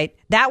 right?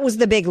 That was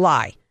the big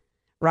lie,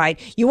 right?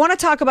 You want to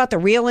talk about the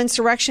real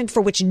insurrection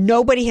for which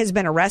nobody has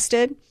been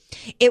arrested?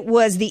 It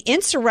was the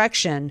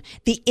insurrection,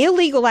 the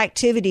illegal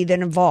activity that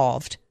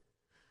involved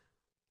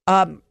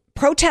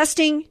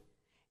protesting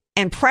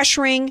and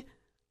pressuring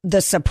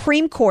the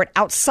Supreme Court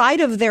outside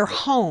of their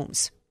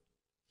homes.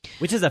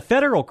 Which is a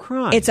federal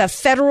crime. It's a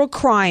federal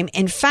crime.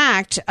 In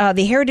fact,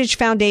 the Heritage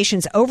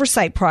Foundation's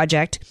Oversight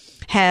Project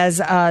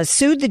has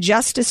sued the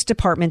Justice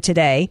Department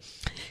today,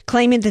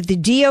 claiming that the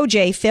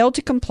DOJ failed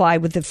to comply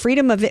with the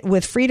Freedom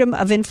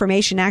of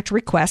Information Act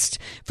request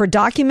for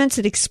documents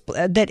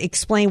that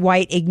explain why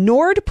it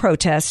ignored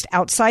protest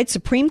outside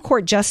Supreme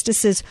Court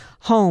justices'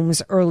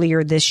 homes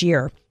earlier this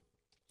year,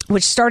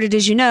 which started,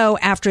 as you know,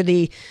 after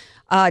the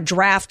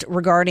draft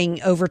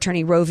regarding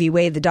overturning Roe v.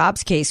 Wade, the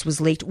Dobbs case,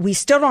 was leaked. We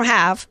still don't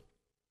have,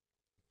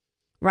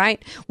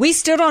 right? We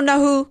still don't know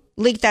who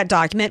leaked that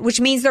document,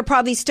 which means they're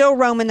probably still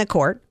roaming the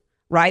court,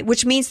 right?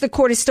 Which means the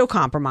court is still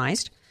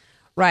compromised,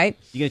 right?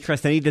 You going to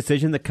trust any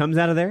decision that comes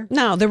out of there?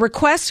 No. The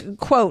request,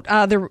 quote,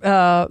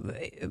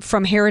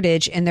 from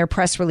Heritage in their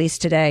press release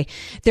today,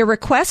 their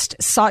request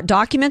sought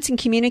documents and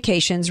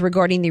communications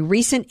regarding the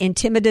recent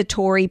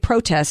intimidatory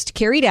protest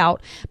carried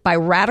out by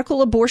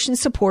radical abortion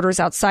supporters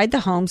outside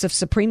the homes of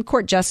Supreme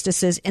Court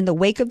justices in the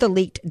wake of the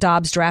leaked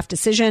Dobbs draft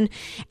decision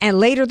and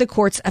later the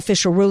court's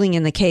official ruling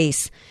in the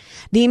case.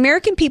 The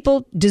American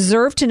people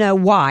deserve to know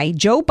why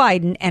Joe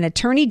Biden and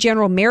Attorney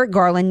General Merrick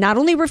Garland not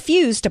only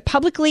refused to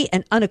publicly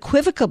and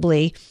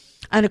unequivocally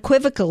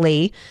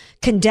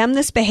condemn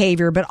this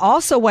behavior, but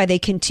also why they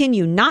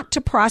continue not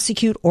to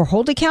prosecute or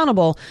hold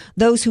accountable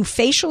those who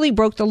facially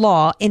broke the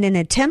law in an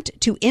attempt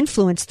to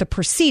influence the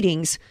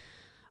proceedings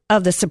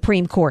of the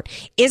Supreme Court.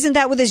 Isn't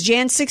that what this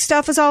Jan 6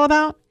 stuff is all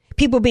about?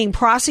 People being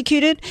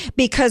prosecuted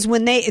because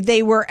when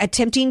they were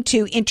attempting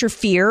to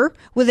interfere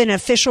with an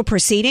official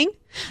proceeding,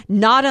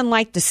 not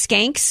unlike the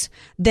skanks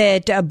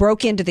that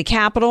broke into the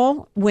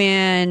Capitol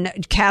when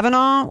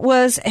Kavanaugh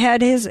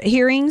had his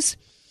hearings.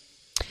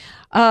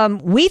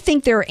 We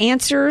think there are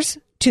answers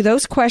to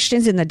those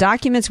questions in the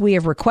documents we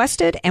have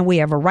requested, and we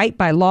have a right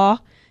by law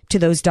to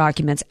those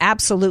documents.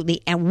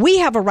 Absolutely. And we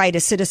have a right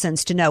as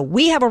citizens to know.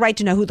 We have a right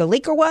to know who the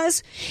leaker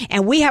was,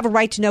 and we have a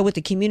right to know what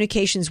the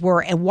communications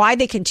were and why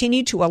they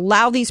continue to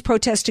allow these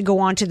protests to go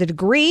on to the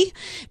degree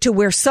to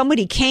where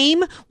somebody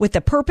came with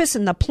the purpose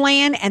and the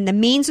plan and the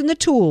means and the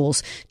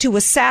tools to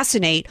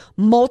assassinate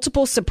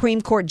multiple Supreme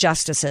Court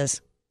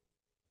justices.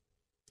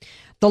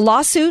 The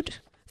lawsuit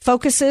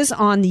focuses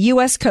on the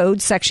U.S.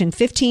 Code Section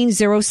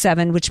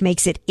 1507, which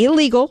makes it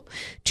illegal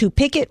to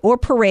picket or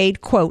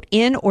parade, quote,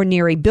 in or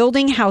near a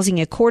building housing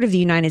a court of the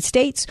United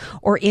States,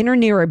 or in or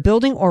near a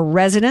building or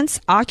residence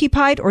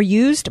occupied or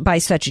used by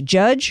such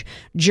judge,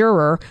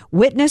 juror,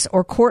 witness,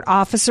 or court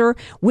officer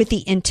with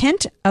the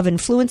intent of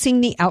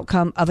influencing the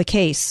outcome of a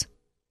case.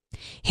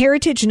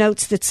 Heritage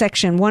notes that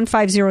Section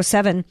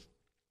 1507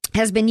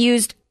 has been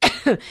used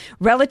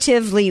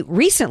relatively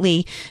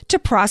recently to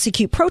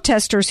prosecute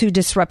protesters who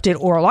disrupted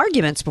oral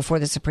arguments before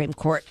the Supreme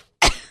Court.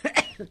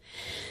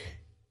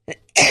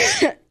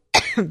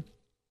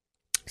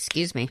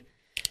 Excuse me.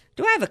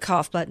 Do I have a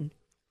cough button?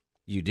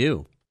 You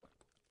do.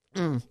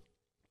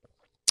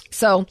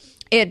 So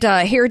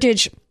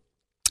Heritage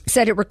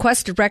said it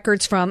requested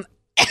records from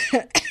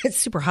it's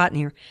super hot in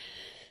here.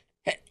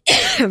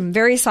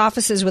 Various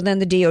offices within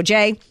the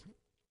DOJ,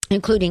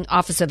 including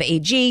Office of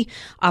AG,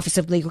 Office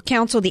of Legal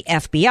Counsel, the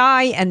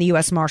FBI, and the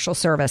U.S. Marshal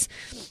Service.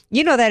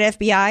 You know that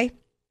FBI,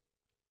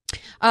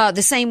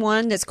 the same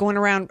one that's going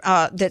around,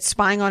 that's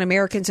spying on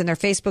Americans and their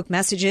Facebook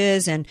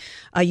messages and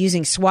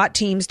using SWAT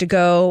teams to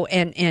go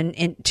and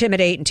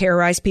intimidate and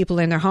terrorize people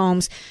in their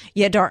homes,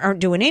 yet aren't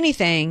doing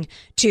anything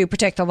to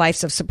protect the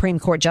lives of Supreme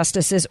Court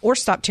justices or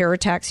stop terror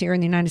attacks here in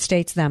the United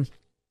States, them.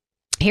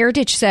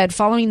 Heritage said,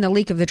 following the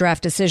leak of the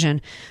draft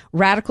decision,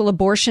 radical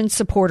abortion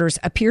supporters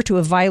appear to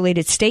have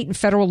violated state and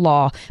federal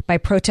law by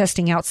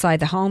protesting outside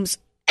the homes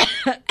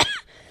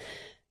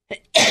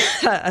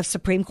of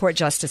Supreme Court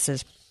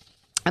justices.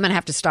 I'm going to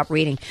have to stop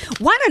reading.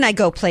 Why don't I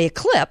go play a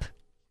clip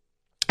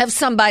of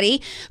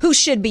somebody who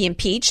should be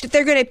impeached if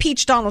they're going to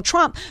impeach Donald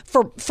Trump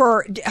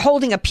for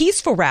holding a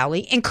peaceful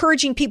rally,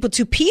 encouraging people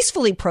to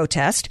peacefully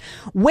protest,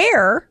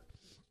 where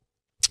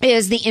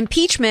is the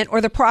impeachment or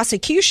the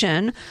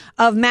prosecution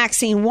of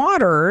Maxine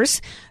Waters,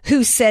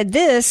 who said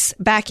this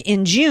back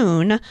in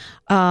June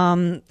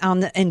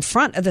in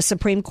front of the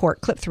Supreme Court.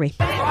 Clip 3. You see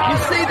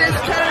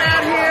this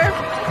turnout here?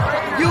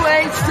 You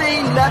ain't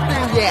seen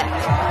nothing yet.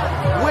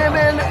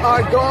 Women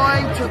are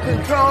going to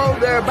control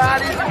their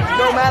bodies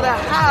no matter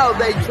how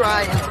they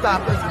try and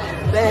stop us.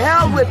 The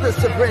hell with the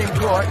Supreme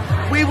Court.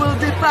 We will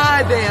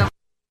defy them.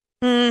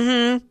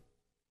 Mm-hmm.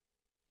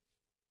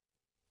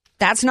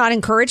 That's not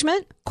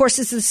encouragement. Of course,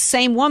 this is the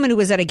same woman who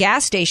was at a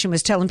gas station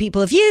was telling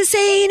people, if you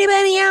see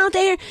anybody out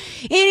there,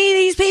 any of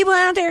these people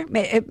out there,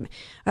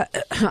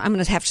 I'm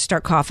going to have to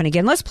start coughing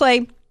again. Let's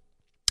play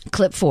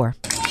clip 4.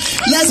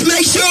 Let's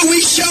make sure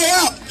we show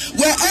up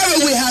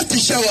wherever we have to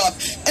show up.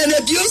 And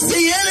if you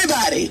see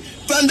anybody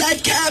from that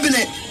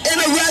cabinet in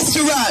a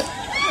restaurant,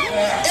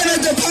 in a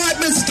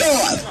department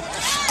store,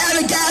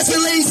 at a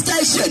gasoline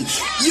station,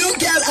 you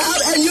get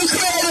out and you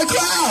create a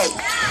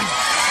crowd.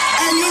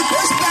 And you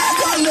push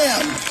back on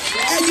them.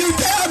 And you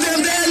tell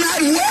them they're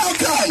not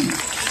welcome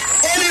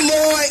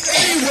anymore,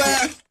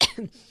 anywhere.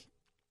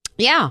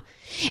 Yeah.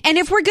 And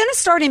if we're going to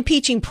start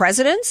impeaching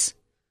presidents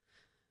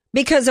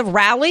because of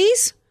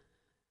rallies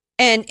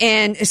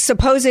and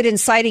supposed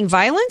inciting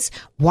violence,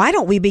 why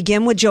don't we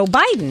begin with Joe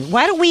Biden?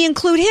 Why don't we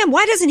include him?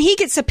 Why doesn't he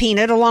get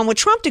subpoenaed along with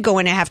Trump to go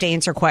in and have to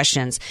answer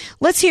questions?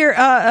 Let's hear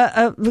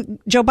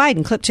Joe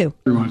Biden, clip 2.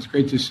 Everyone, it's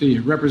great to see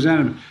you.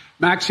 Representative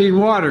Maxine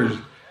Waters.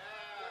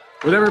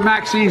 Whatever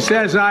Maxine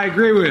says, I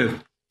agree with.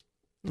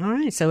 All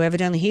right. So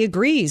evidently he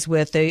agrees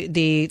with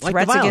the like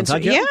threats the violence,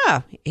 against.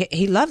 Yeah.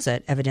 He loves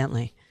it,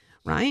 evidently.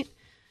 Right.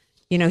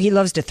 You know, he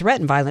loves to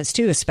threaten violence,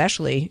 too,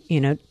 especially,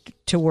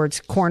 towards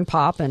Corn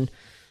Pop and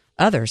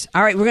others.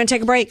 All right. We're going to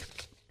take a break.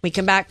 We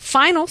come back.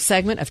 Final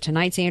segment of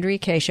tonight's Andrea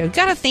Kaye Show.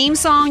 Got a theme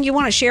song you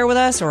want to share with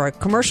us or a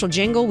commercial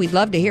jingle? We'd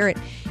love to hear it.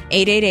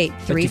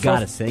 888-34. But you got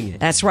to sing it.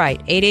 That's right.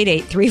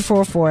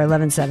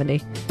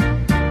 888-344-1170.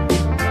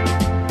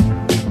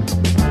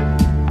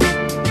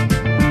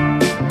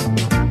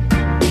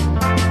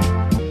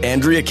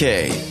 Andrea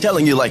Kaye,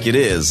 telling you like it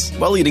is,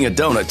 while eating a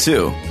donut,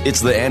 too.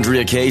 It's the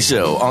Andrea Kaye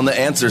Show on The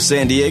Answer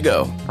San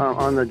Diego.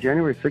 On the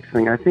January 6th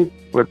thing, I think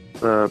what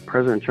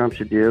President Trump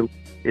should do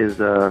is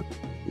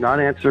not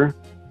answer,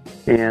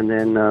 and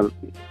then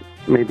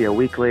maybe a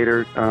week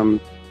later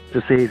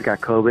just say he's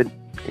got COVID,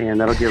 and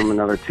that'll give him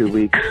another 2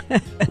 weeks,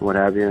 what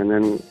have you. And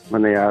then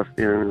when they ask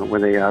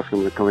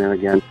him to come in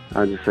again,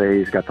 I'll just say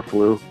he's got the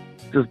flu.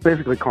 Just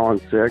basically call him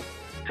sick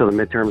till the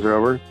midterms are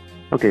over.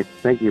 Okay,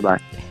 thank you, bye.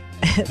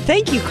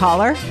 Thank you,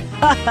 caller.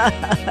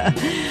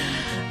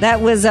 That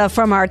was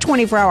from our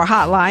 24-hour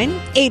hotline,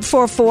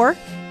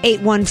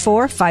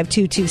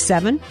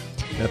 844-814-5227.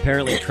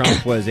 Apparently,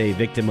 Trump was a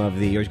victim of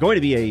or is going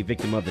to be a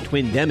victim of the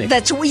twindemic.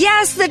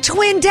 Yes, the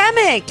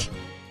twindemic.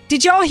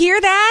 Did y'all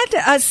hear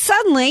that?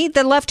 Suddenly,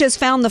 the left has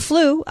found the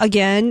flu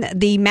again.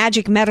 The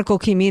magic medical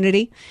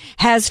community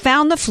has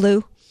found the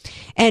flu,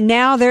 and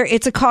now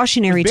it's a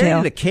cautionary tale.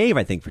 Been in a cave,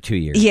 I think, for 2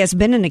 years. Yeah, it's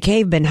been in a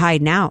cave, been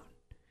hiding out.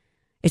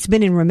 It's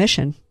been in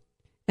remission.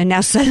 And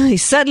now suddenly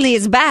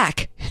it's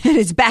back. And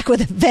it's back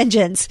with a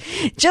vengeance.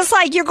 Just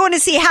like you're going to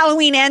see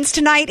Halloween Ends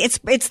tonight.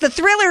 It's the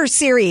thriller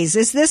series.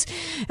 This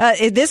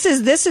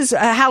is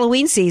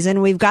Halloween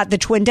season. We've got the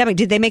twindemic.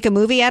 Did they make a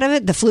movie out of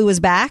it? The flu is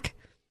back.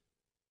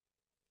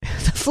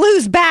 The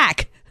flu's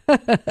back. The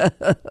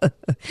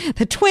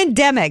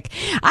twindemic.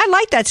 I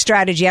like that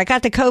strategy. I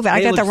got the COVID.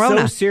 I got the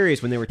Rona. So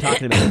serious when they were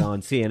talking about it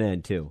on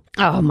CNN too.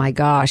 Oh my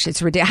gosh,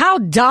 it's ridiculous. How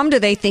dumb do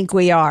they think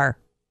we are?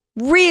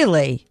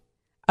 Really?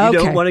 You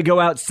don't want to go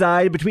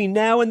outside between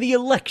now and the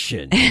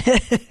election.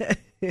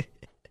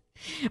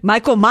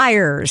 Michael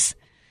Myers.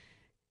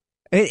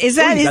 Is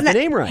that the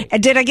name right?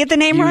 Did I get the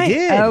name right? You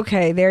did.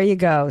 Okay, there you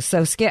go.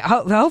 So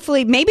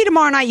hopefully, maybe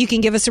tomorrow night you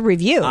can give us a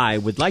review. I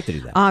would like to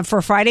do that.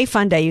 For Friday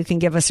Fun Day, you can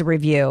give us a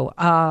review.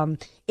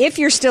 If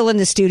you're still in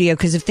the studio,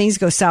 because if things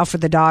go south for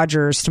the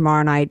Dodgers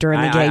tomorrow night during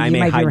the game,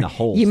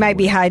 you might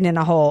be hiding in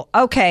a hole.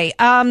 Okay.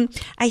 I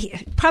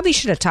probably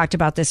should have talked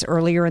about this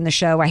earlier in the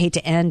show. I hate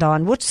to end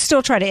on. We'll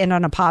still try to end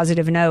on a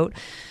positive note.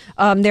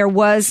 There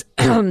was.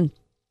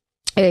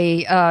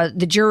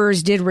 The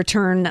jurors did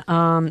return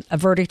a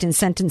verdict in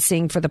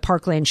sentencing for the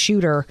Parkland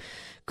shooter,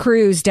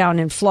 Cruz, down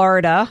in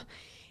Florida.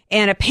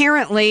 And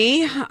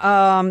apparently,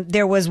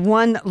 there was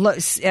one,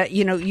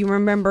 you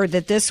remember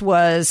that this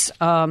was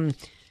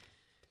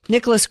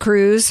Nicholas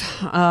Cruz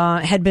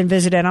had been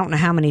visited, I don't know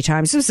how many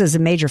times. This is a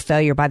major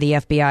failure by the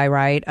FBI,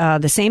 right?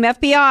 The same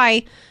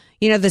FBI,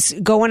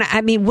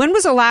 when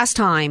was the last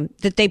time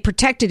that they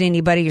protected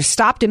anybody or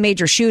stopped a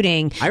major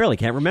shooting? I really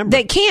can't remember.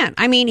 They can't.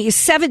 I mean,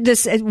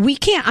 we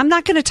can't. I'm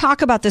not going to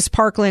talk about this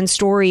Parkland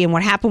story and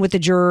what happened with the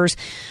jurors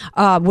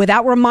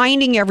without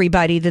reminding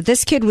everybody that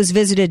this kid was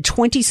visited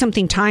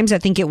 20-something times, I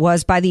think it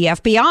was, by the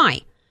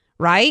FBI,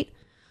 right?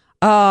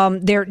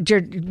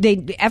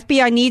 The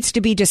FBI needs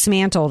to be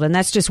dismantled, and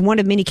that's just one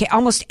of many cases.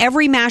 Almost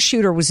every mass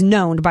shooter was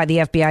known by the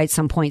FBI at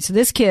some point. So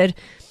this kid,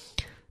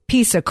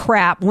 piece of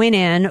crap, went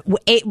in,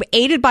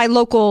 aided by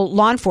local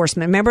law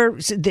enforcement. Remember,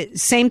 the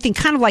same thing,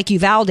 kind of like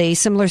Uvalde,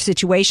 similar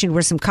situation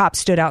where some cops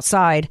stood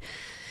outside,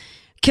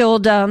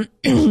 killed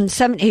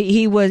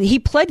he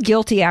pled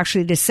guilty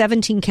actually to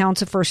 17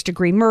 counts of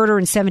first-degree murder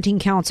and 17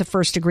 counts of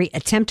first-degree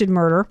attempted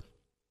murder.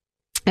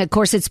 Of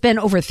course, it's been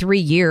over 3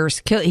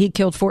 years. He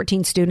killed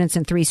 14 students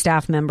and 3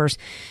 staff members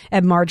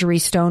at Marjorie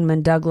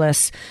Stoneman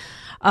Douglas.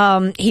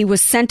 He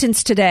was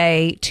sentenced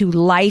today to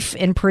life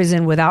in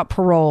prison without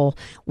parole.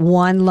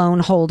 One lone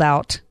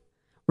holdout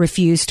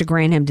refused to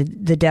grant him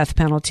the death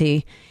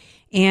penalty.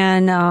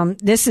 And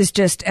this is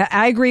just,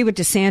 I agree with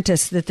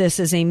DeSantis that this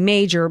is a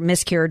major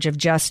miscarriage of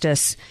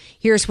justice.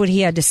 Here's what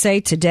he had to say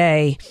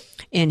today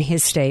in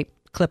his state.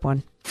 Clip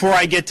one. Before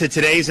I get to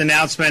today's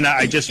announcement,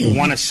 I just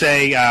want to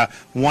say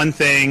one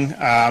thing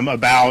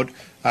about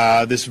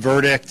this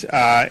verdict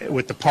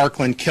with the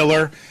Parkland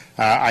killer.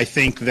 I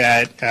think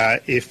that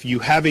if you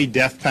have a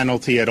death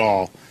penalty at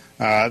all,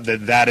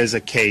 that is a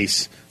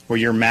case where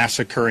you're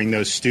massacring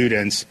those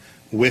students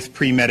with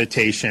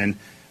premeditation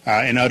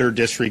and utter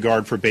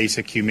disregard for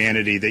basic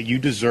humanity, that you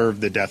deserve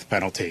the death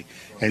penalty.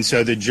 And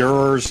so the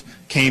jurors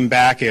came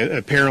back.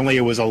 Apparently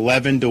it was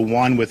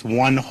 11-1 with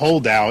one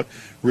holdout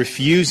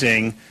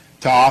refusing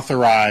to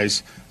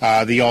authorize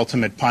the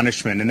ultimate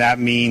punishment. And that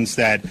means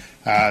that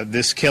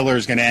this killer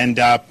is going to end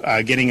up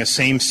getting a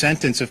same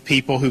sentence of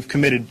people who've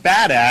committed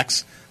bad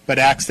acts, but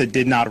acts that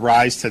did not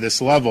rise to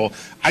this level.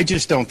 I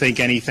just don't think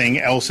anything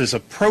else is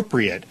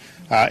appropriate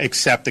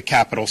except the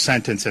capital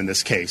sentence in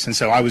this case. And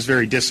so I was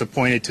very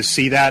disappointed to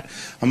see that.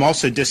 I'm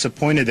also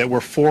disappointed that we're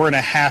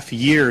 4.5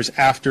 years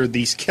after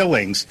these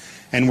killings,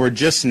 and we're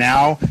just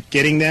now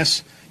getting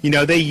this. You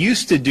know, they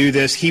used to do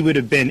this. He would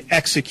have been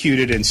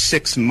executed in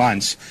 6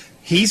 months.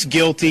 He's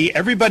guilty.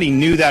 Everybody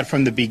knew that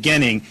from the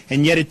beginning,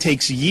 and yet it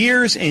takes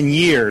years and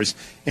years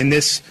in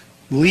this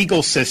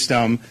legal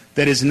system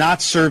that is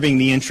not serving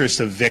the interests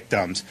of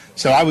victims.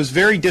 So I was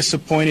very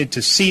disappointed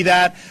to see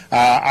that.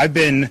 I've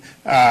been,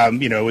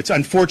 it's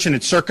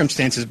unfortunate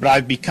circumstances, but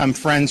I've become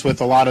friends with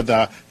a lot of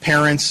the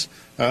parents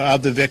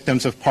of the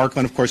victims of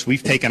Parkland. Of course,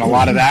 we've taken a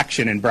lot of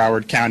action in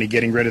Broward County,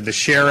 getting rid of the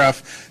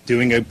sheriff,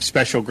 doing a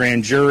special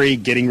grand jury,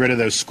 getting rid of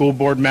those school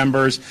board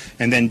members,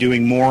 and then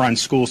doing more on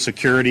school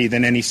security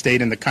than any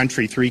state in the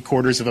country,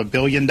 $750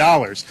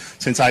 million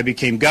since I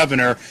became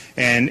governor,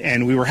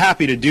 and we were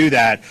happy to do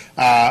that.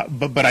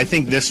 But I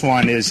think this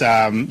one is,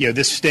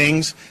 this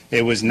stings.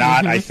 It was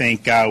not, I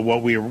think,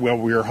 what we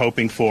were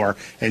hoping for,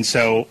 and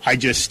so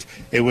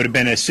it would have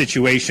been a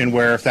situation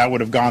where if that would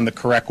have gone the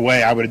correct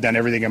way, I would have done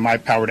everything in my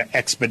power to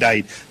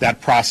expedite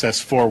that process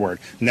forward.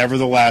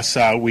 Nevertheless,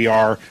 we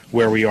are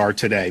where we are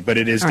today, but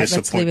it is disappointing.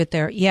 Let's leave it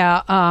there.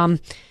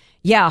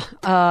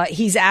 Yeah.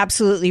 He's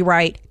absolutely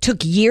right.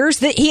 Took years.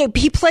 That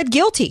he pled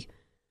guilty.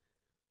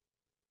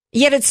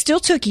 Yet it still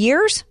took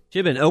years.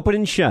 Should have been open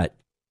and shut.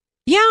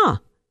 Yeah.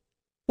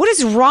 What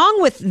is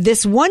wrong with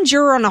this one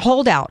juror on a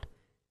holdout?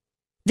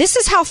 This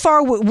is how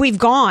far we've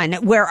gone,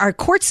 where our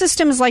court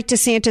system is like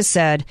DeSantis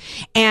said,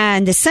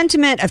 and the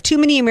sentiment of too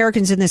many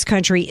Americans in this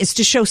country is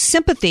to show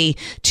sympathy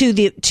to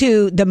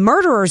the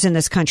murderers in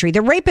this country, the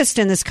rapists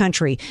in this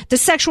country, the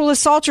sexual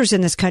assaulters in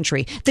this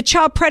country, the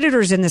child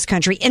predators in this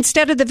country,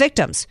 instead of the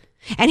victims.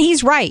 And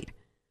he's right.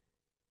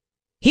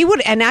 He would,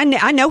 and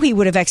I know he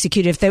would have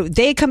executed if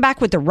they had come back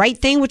with the right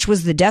thing, which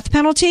was the death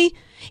penalty.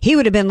 He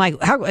would have been like,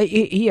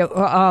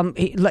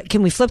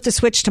 can we flip the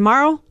switch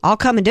tomorrow? I'll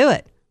come and do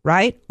it.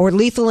 Right? Or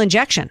lethal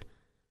injection.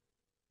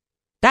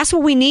 That's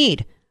what we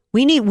need.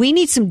 We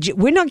need some,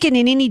 we're not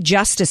getting any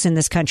justice in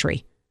this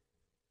country.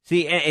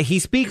 See, he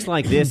speaks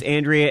like this,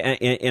 Andrea,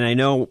 and I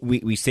know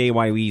we say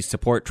why we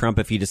support Trump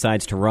if he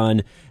decides to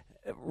run.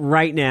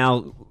 Right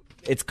now,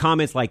 it's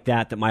comments like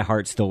that my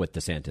heart's still with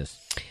DeSantis.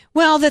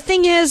 Well, the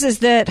thing is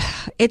that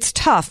it's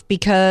tough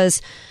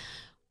because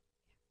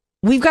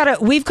we've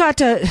got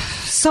to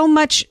so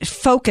much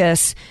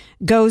focus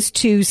goes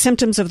to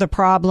symptoms of the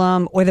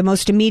problem or the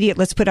most immediate,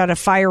 let's put out a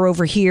fire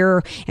over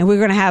here, and we're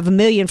going to have a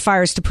million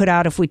fires to put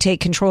out if we take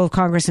control of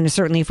Congress and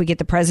certainly if we get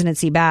the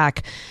presidency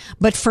back.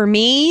 But for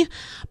me,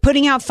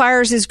 putting out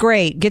fires is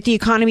great. Get the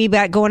economy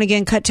back going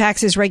again, cut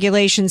taxes,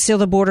 regulations, seal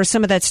the border.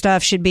 Some of that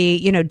stuff should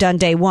be, done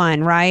day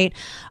one, right?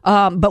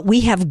 But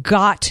we have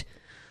got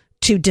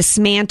to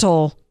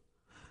dismantle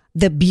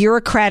the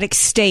bureaucratic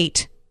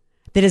state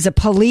that is a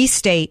police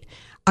state,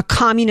 a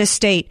communist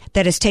state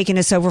that has taken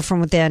us over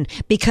from within,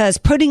 because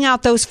putting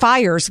out those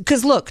fires,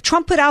 because look,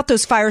 Trump put out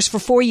those fires for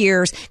 4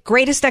 years,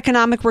 greatest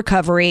economic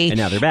recovery. And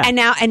now they're back.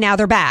 And now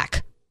they're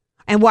back.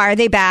 And why are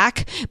they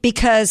back?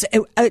 Because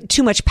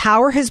too much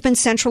power has been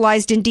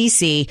centralized in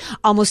D.C.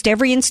 Almost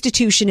every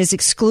institution is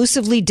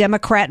exclusively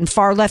Democrat and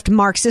far-left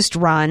Marxist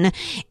run.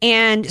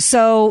 And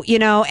so,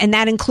 and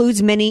that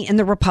includes many in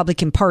the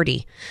Republican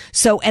Party.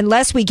 So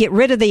unless we get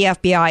rid of the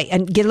FBI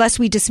and unless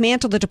we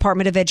dismantle the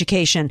Department of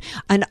Education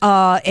and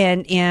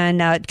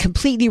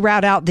completely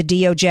rout out the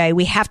DOJ,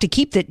 we have to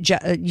keep the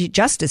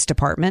Justice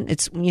Department.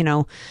 It's,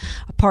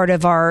 part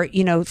of our,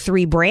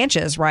 three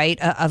branches,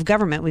 right, of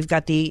government. We've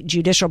got the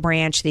judicial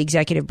branch, the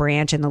executive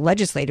branch, and the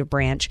legislative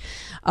branch.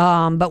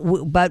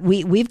 But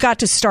we've got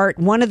to start.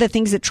 One of the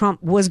things that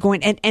Trump was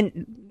going,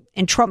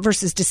 and Trump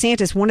versus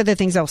DeSantis, one of the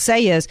things I'll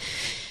say is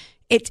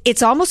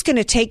it's almost going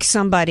to take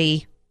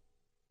somebody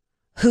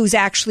who's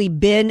actually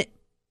been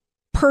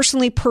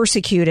personally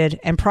persecuted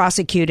and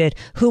prosecuted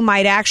who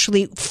might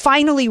actually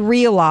finally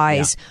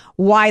realize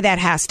why that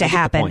has to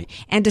happen.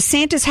 And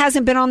DeSantis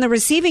hasn't been on the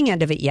receiving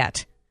end of it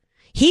yet.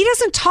 He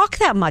doesn't talk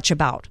that much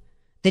about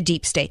the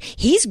deep state.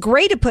 He's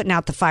great at putting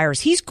out the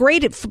fires. He's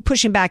great at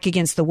pushing back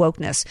against the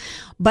wokeness.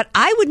 But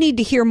I would need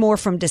to hear more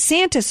from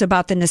DeSantis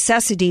about the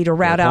necessity to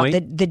rout out the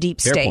deep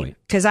state,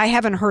 because I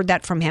haven't heard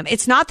that from him.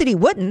 It's not that he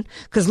wouldn't,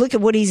 because look at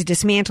what he's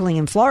dismantling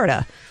in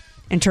Florida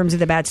in terms of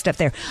the bad stuff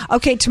there.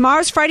 Okay,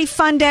 tomorrow's Friday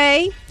Fun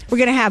Day. We're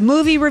going to have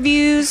movie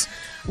reviews.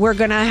 We're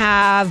going to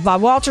have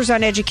Bob Walters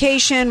on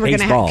education. We're going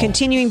to have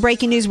continuing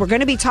breaking news. We're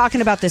going to be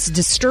talking about this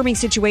disturbing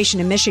situation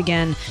in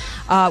Michigan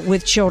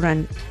with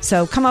children.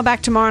 So come on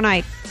back tomorrow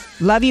night.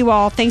 Love you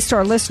all. Thanks to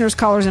our listeners,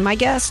 callers, and my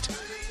guest.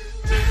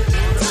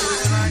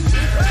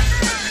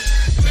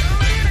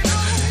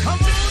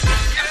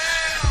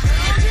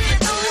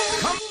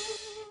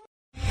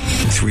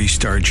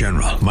 Three-star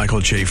General Michael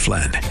J.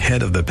 Flynn,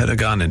 head of the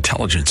Pentagon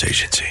Intelligence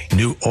Agency,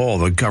 knew all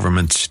the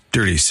government's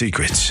dirty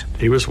secrets.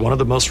 He was one of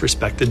the most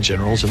respected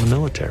generals in the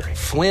military.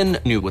 Flynn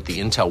knew what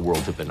the intel world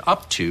had been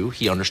up to.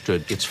 He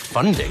understood its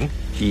funding.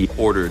 He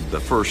ordered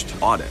the first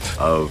audit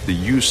of the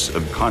use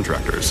of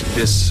contractors.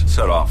 This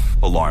set off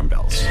alarm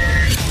bells.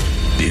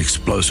 The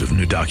explosive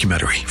new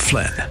documentary,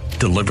 Flynn,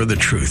 Deliver the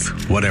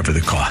Truth, Whatever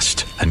the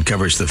Cost,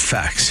 uncovers the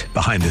facts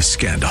behind this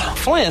scandal.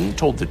 Flynn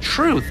told the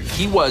truth.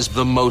 He was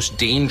the most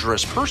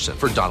dangerous person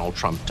for Donald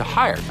Trump to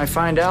hire. I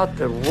find out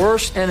the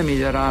worst enemy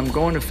that I'm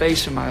going to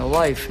face in my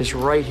life is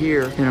right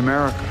here in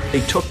America.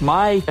 They took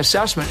my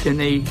assessment and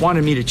they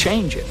wanted me to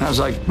change it. And I was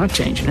like, I'm not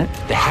changing it.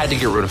 They had to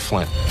get rid of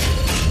Flynn.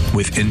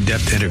 With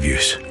in-depth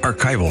interviews,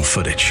 archival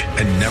footage,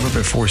 and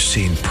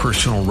never-before-seen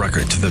personal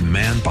records of the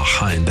man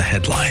behind the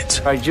headlines.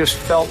 I just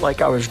felt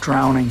like I was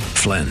drowning.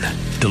 Flynn,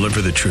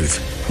 Deliver the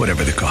Truth,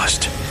 Whatever the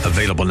Cost.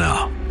 Available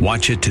now.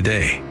 Watch it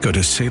today. Go to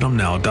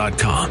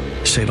salemnow.com.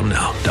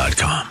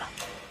 salemnow.com.